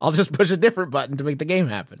phone. I'll just push a different button to make the game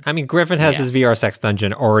happen. I mean, Griffin has his VR sex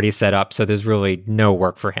dungeon already set up, so there's really no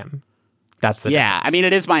work for him. That's the difference. I mean,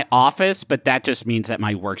 it is my office, but that just means that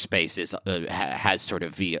my workspace is has sort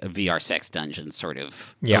of VR sex dungeon sort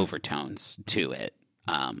of overtones to it.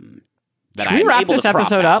 Should we wrap this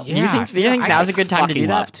episode up? Yeah, do you think that was a good time to do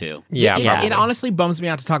that? Yeah, it honestly bums me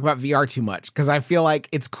out to talk about VR too much because I feel like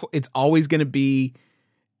it's always going to be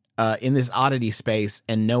in this oddity space,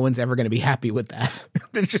 and no one's ever going to be happy with that.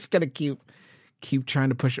 They're just going to keep trying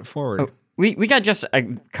to push it forward. Oh, we got just a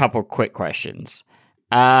couple quick questions.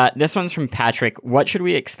 This one's from Patrick. What should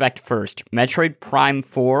we expect first, Metroid Prime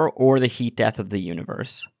 4 or the heat death of the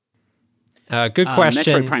universe? Good question.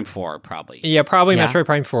 Metroid Prime 4, probably. Yeah, probably Metroid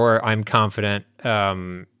Prime 4. I'm confident.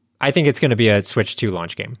 I think it's going to be a Switch 2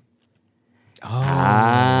 launch game. Oh,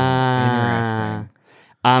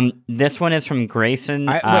 interesting. This one is from Grayson.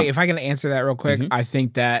 Wait, if I can answer that real quick, I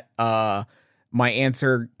think that my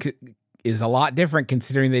answer is a lot different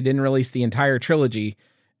considering they didn't release the entire trilogy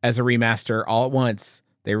as a remaster all at once.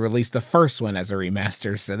 They released the first one as a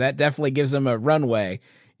remaster, so that definitely gives them a runway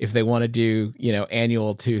if they want to do,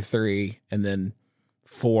 annual 2, 3, and then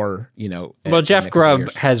 4, Well, Jeff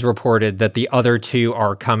Grubb has reported that the other 2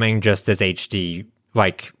 are coming just as HD,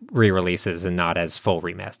 like, re-releases and not as full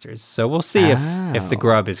remasters. So we'll see if the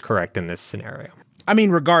Grubb is correct in this scenario. I mean,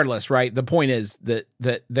 regardless, right? The point is that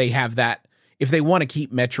they have that. If they want to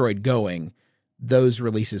keep Metroid going, those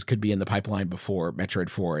releases could be in the pipeline before Metroid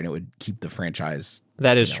 4, and it would keep the franchise.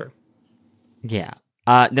 That is true. Yeah.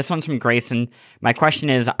 This one's from Grayson. My question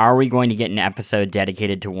is, are we going to get an episode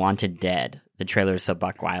dedicated to Wanted Dead? The trailer is so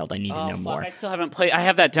buck wild. I need to know more. I still haven't played. I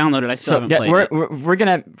have that downloaded. I still haven't played it. We're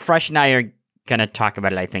going to, Fresh and I are going to talk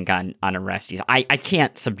about it, I think, on Arresties. I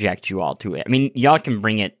can't subject you all to it. I mean, y'all can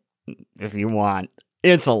bring it if you want.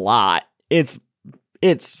 It's a lot. It's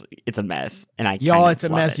a mess, and it's a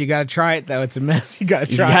mess. You gotta try it though. It's a mess. You gotta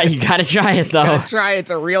try it. You gotta try it though. You gotta try it.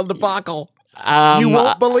 It's a real debacle. You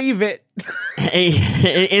won't believe it.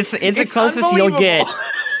 It's the closest you'll get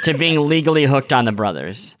to being legally hooked on the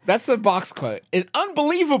brothers. That's the box quote. It's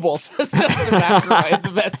unbelievable. Says Justin McElroy. It's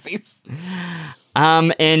the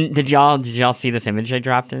besties. And did y'all see this image I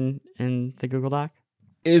dropped in the Google Doc?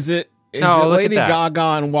 Is it Lady Gaga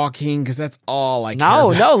and Joaquin? Because that's all I care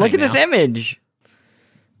about. No, look at this image.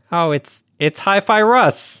 Oh, it's Hi-Fi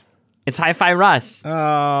Russ. It's Hi-Fi Russ.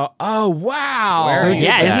 Oh, wow. Isn't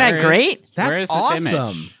that great? That's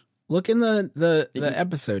awesome. Look in the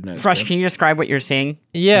episode notes. Fresh, can you describe what you're seeing?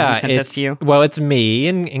 Yeah, it's me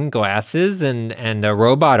in glasses and a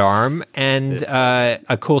robot arm and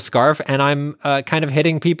a cool scarf, and I'm kind of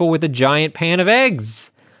hitting people with a giant pan of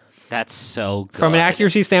eggs. That's so good. From an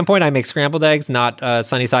accuracy standpoint, I make scrambled eggs, not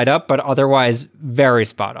sunny side up, but otherwise very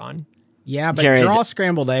spot on. Yeah, but draw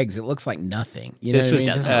scrambled eggs. It looks like nothing. You know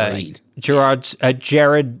what I mean?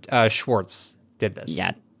 Jared Schwartz did this.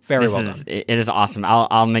 Yeah, very well done. It is awesome.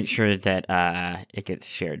 I'll make sure that it gets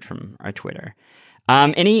shared from our Twitter.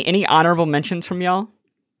 Any honorable mentions from y'all?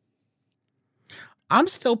 I'm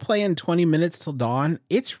still playing 20 Minutes Till Dawn.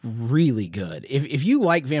 It's really good. If you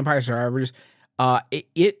like Vampire Survivors,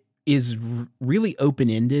 it is really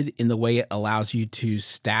open-ended in the way it allows you to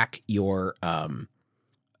stack your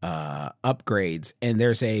upgrades, and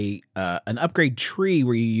there's an upgrade tree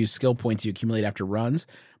where you use skill points you accumulate after runs,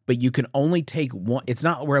 but you can only take one. It's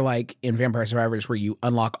not where like in Vampire Survivors where you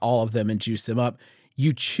unlock all of them and juice them up.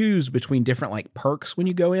 You choose between different like perks when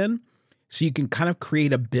you go in, so you can kind of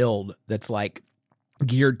create a build that's like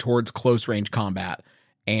geared towards close range combat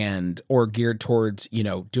or geared towards,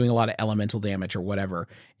 doing a lot of elemental damage or whatever.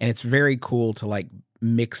 And it's very cool to like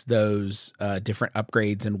mix those different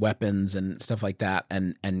upgrades and weapons and stuff like that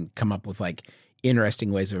and come up with like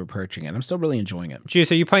interesting ways of approaching it. I'm still really enjoying it.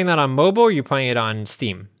 Juice, are you playing that on mobile or are you playing it on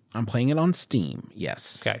Steam? I'm playing it on Steam,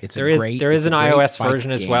 yes. Okay. There is an iOS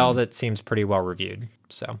version as well that seems pretty well reviewed.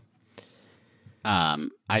 So I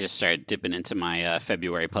just started dipping into my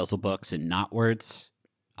February puzzle books and Knotwords.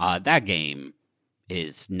 That game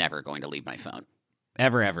is never going to leave my phone.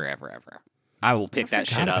 Ever, ever, ever, ever. I will pick that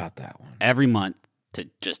shit up every month to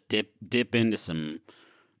just dip into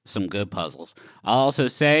some good puzzles. I'll also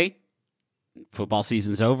say, football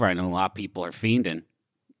season's over. I know a lot of people are fiending.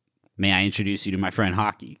 May I introduce you to my friend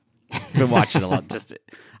Hockey? Been watching a lot.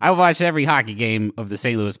 I watched every hockey game of the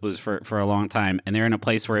St. Louis Blues for a long time, and they're in a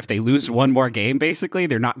place where if they lose one more game, basically,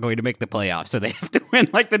 they're not going to make the playoffs. So they have to win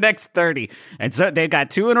like the next 30. And so they've got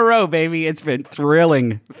 2 in a row, baby. It's been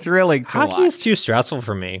thrilling to watch. Hockey is too stressful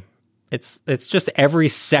for me. It's just every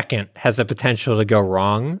second has the potential to go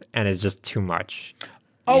wrong, and it's just too much.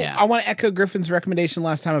 I want to echo Griffin's recommendation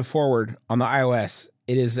last time of Forward on the iOS.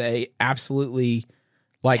 It is a absolutely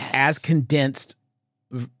as condensed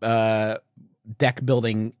deck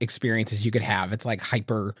building experience as you could have. It's like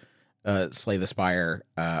hyper Slay the Spire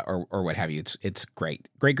or what have you. It's great.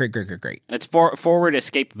 Great. It's Forward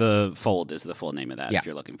Escape the Fold is the full name of that if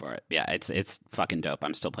you're looking for it. Yeah, it's fucking dope.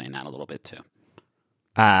 I'm still playing that a little bit too.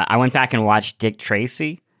 I went back and watched Dick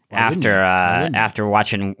Tracy after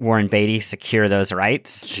watching Warren Beatty secure those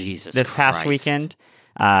rights this past weekend.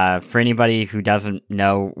 For anybody who doesn't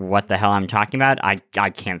know what the hell I'm talking about, I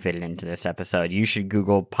can't fit it into this episode. You should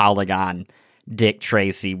Google Polygon Dick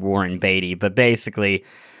Tracy Warren Beatty. But basically,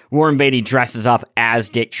 Warren Beatty dresses up as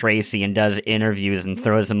Dick Tracy and does interviews and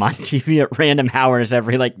throws them on TV at random hours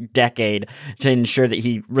every decade to ensure that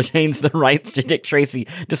he retains the rights to Dick Tracy,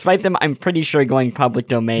 despite them, I'm pretty sure, going public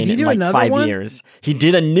domain in 5 years. He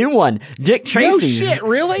did a new one. Dick Tracy. No shit,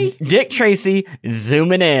 really? Dick Tracy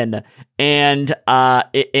zooming in. And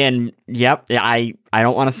yep, I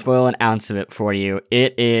don't want to spoil an ounce of it for you.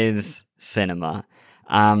 It is cinema.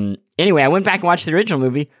 Anyway, I went back and watched the original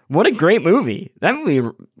movie. What a great movie!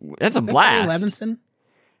 That's a blast. Levinson?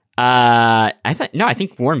 I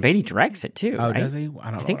think Warren Beatty directs it too. Oh, right? does he? I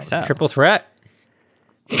don't know. I think so. Triple threat.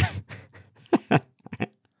 Guys,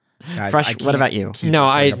 Fresh, what about you?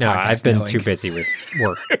 I've been too busy with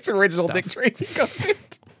work. It's original stuff. Dick Tracy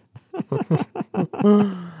content.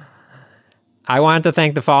 I wanted to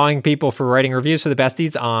thank the following people for writing reviews for the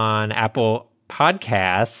besties on Apple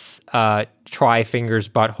Podcasts. Try Fingers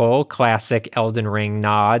Butthole, classic Elden Ring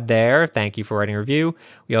nod there. Thank you for writing a review.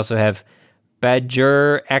 We also have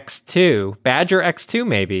Badger X2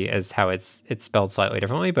 maybe is how it's spelled slightly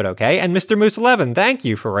differently, but okay. And Mr. Moose 11, thank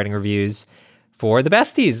you for writing reviews for the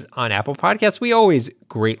besties on Apple Podcasts. We always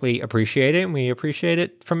greatly appreciate it, and we appreciate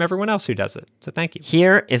it from everyone else who does it. So thank you.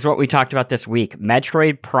 Here is what we talked about this week.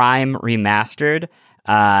 Metroid Prime Remastered,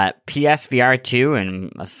 PSVR 2,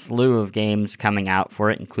 and a slew of games coming out for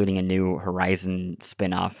it, including a new Horizon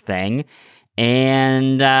spin-off thing.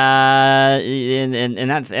 And that's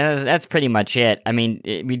pretty much it. I mean,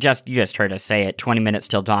 you just heard us say it. 20 Minutes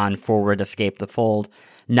Till Dawn, Forward Escape the Fold,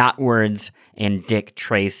 Not Words, and Dick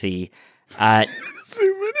Tracy. Zoom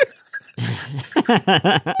in. Oh my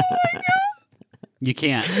God. You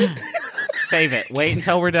can't. Save it. Wait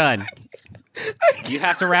until we're done. You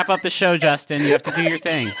have to wrap up the show, Justin. You have to do your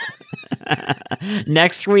thing.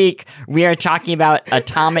 Next week, we are talking about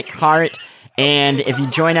Atomic Heart. And if you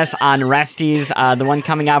join us on Resties, the one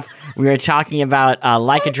coming up, we are talking about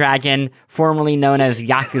Like a Dragon, formerly known as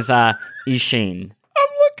Yakuza Ishin.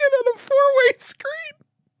 I'm looking at a 4-way screen.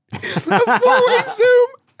 A 4-way zoom.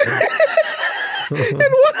 And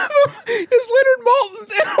one of them is Leonard Maltin,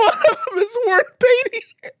 and one of them is Warren Beatty,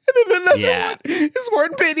 and then another one is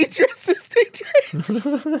Warren Beatty dressed as Dick Tracy. I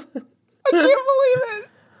can't believe it.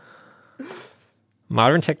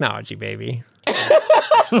 Modern technology, baby.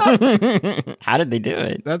 How did they do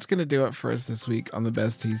it? That's going to do it for us this week on the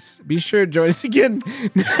Besties. Be sure to join us again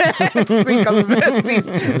next week on the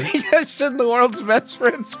Besties, because should the world's best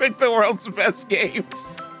friends pick the world's best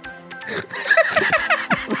games?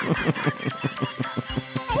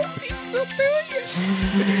 How is he still doing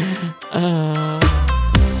it?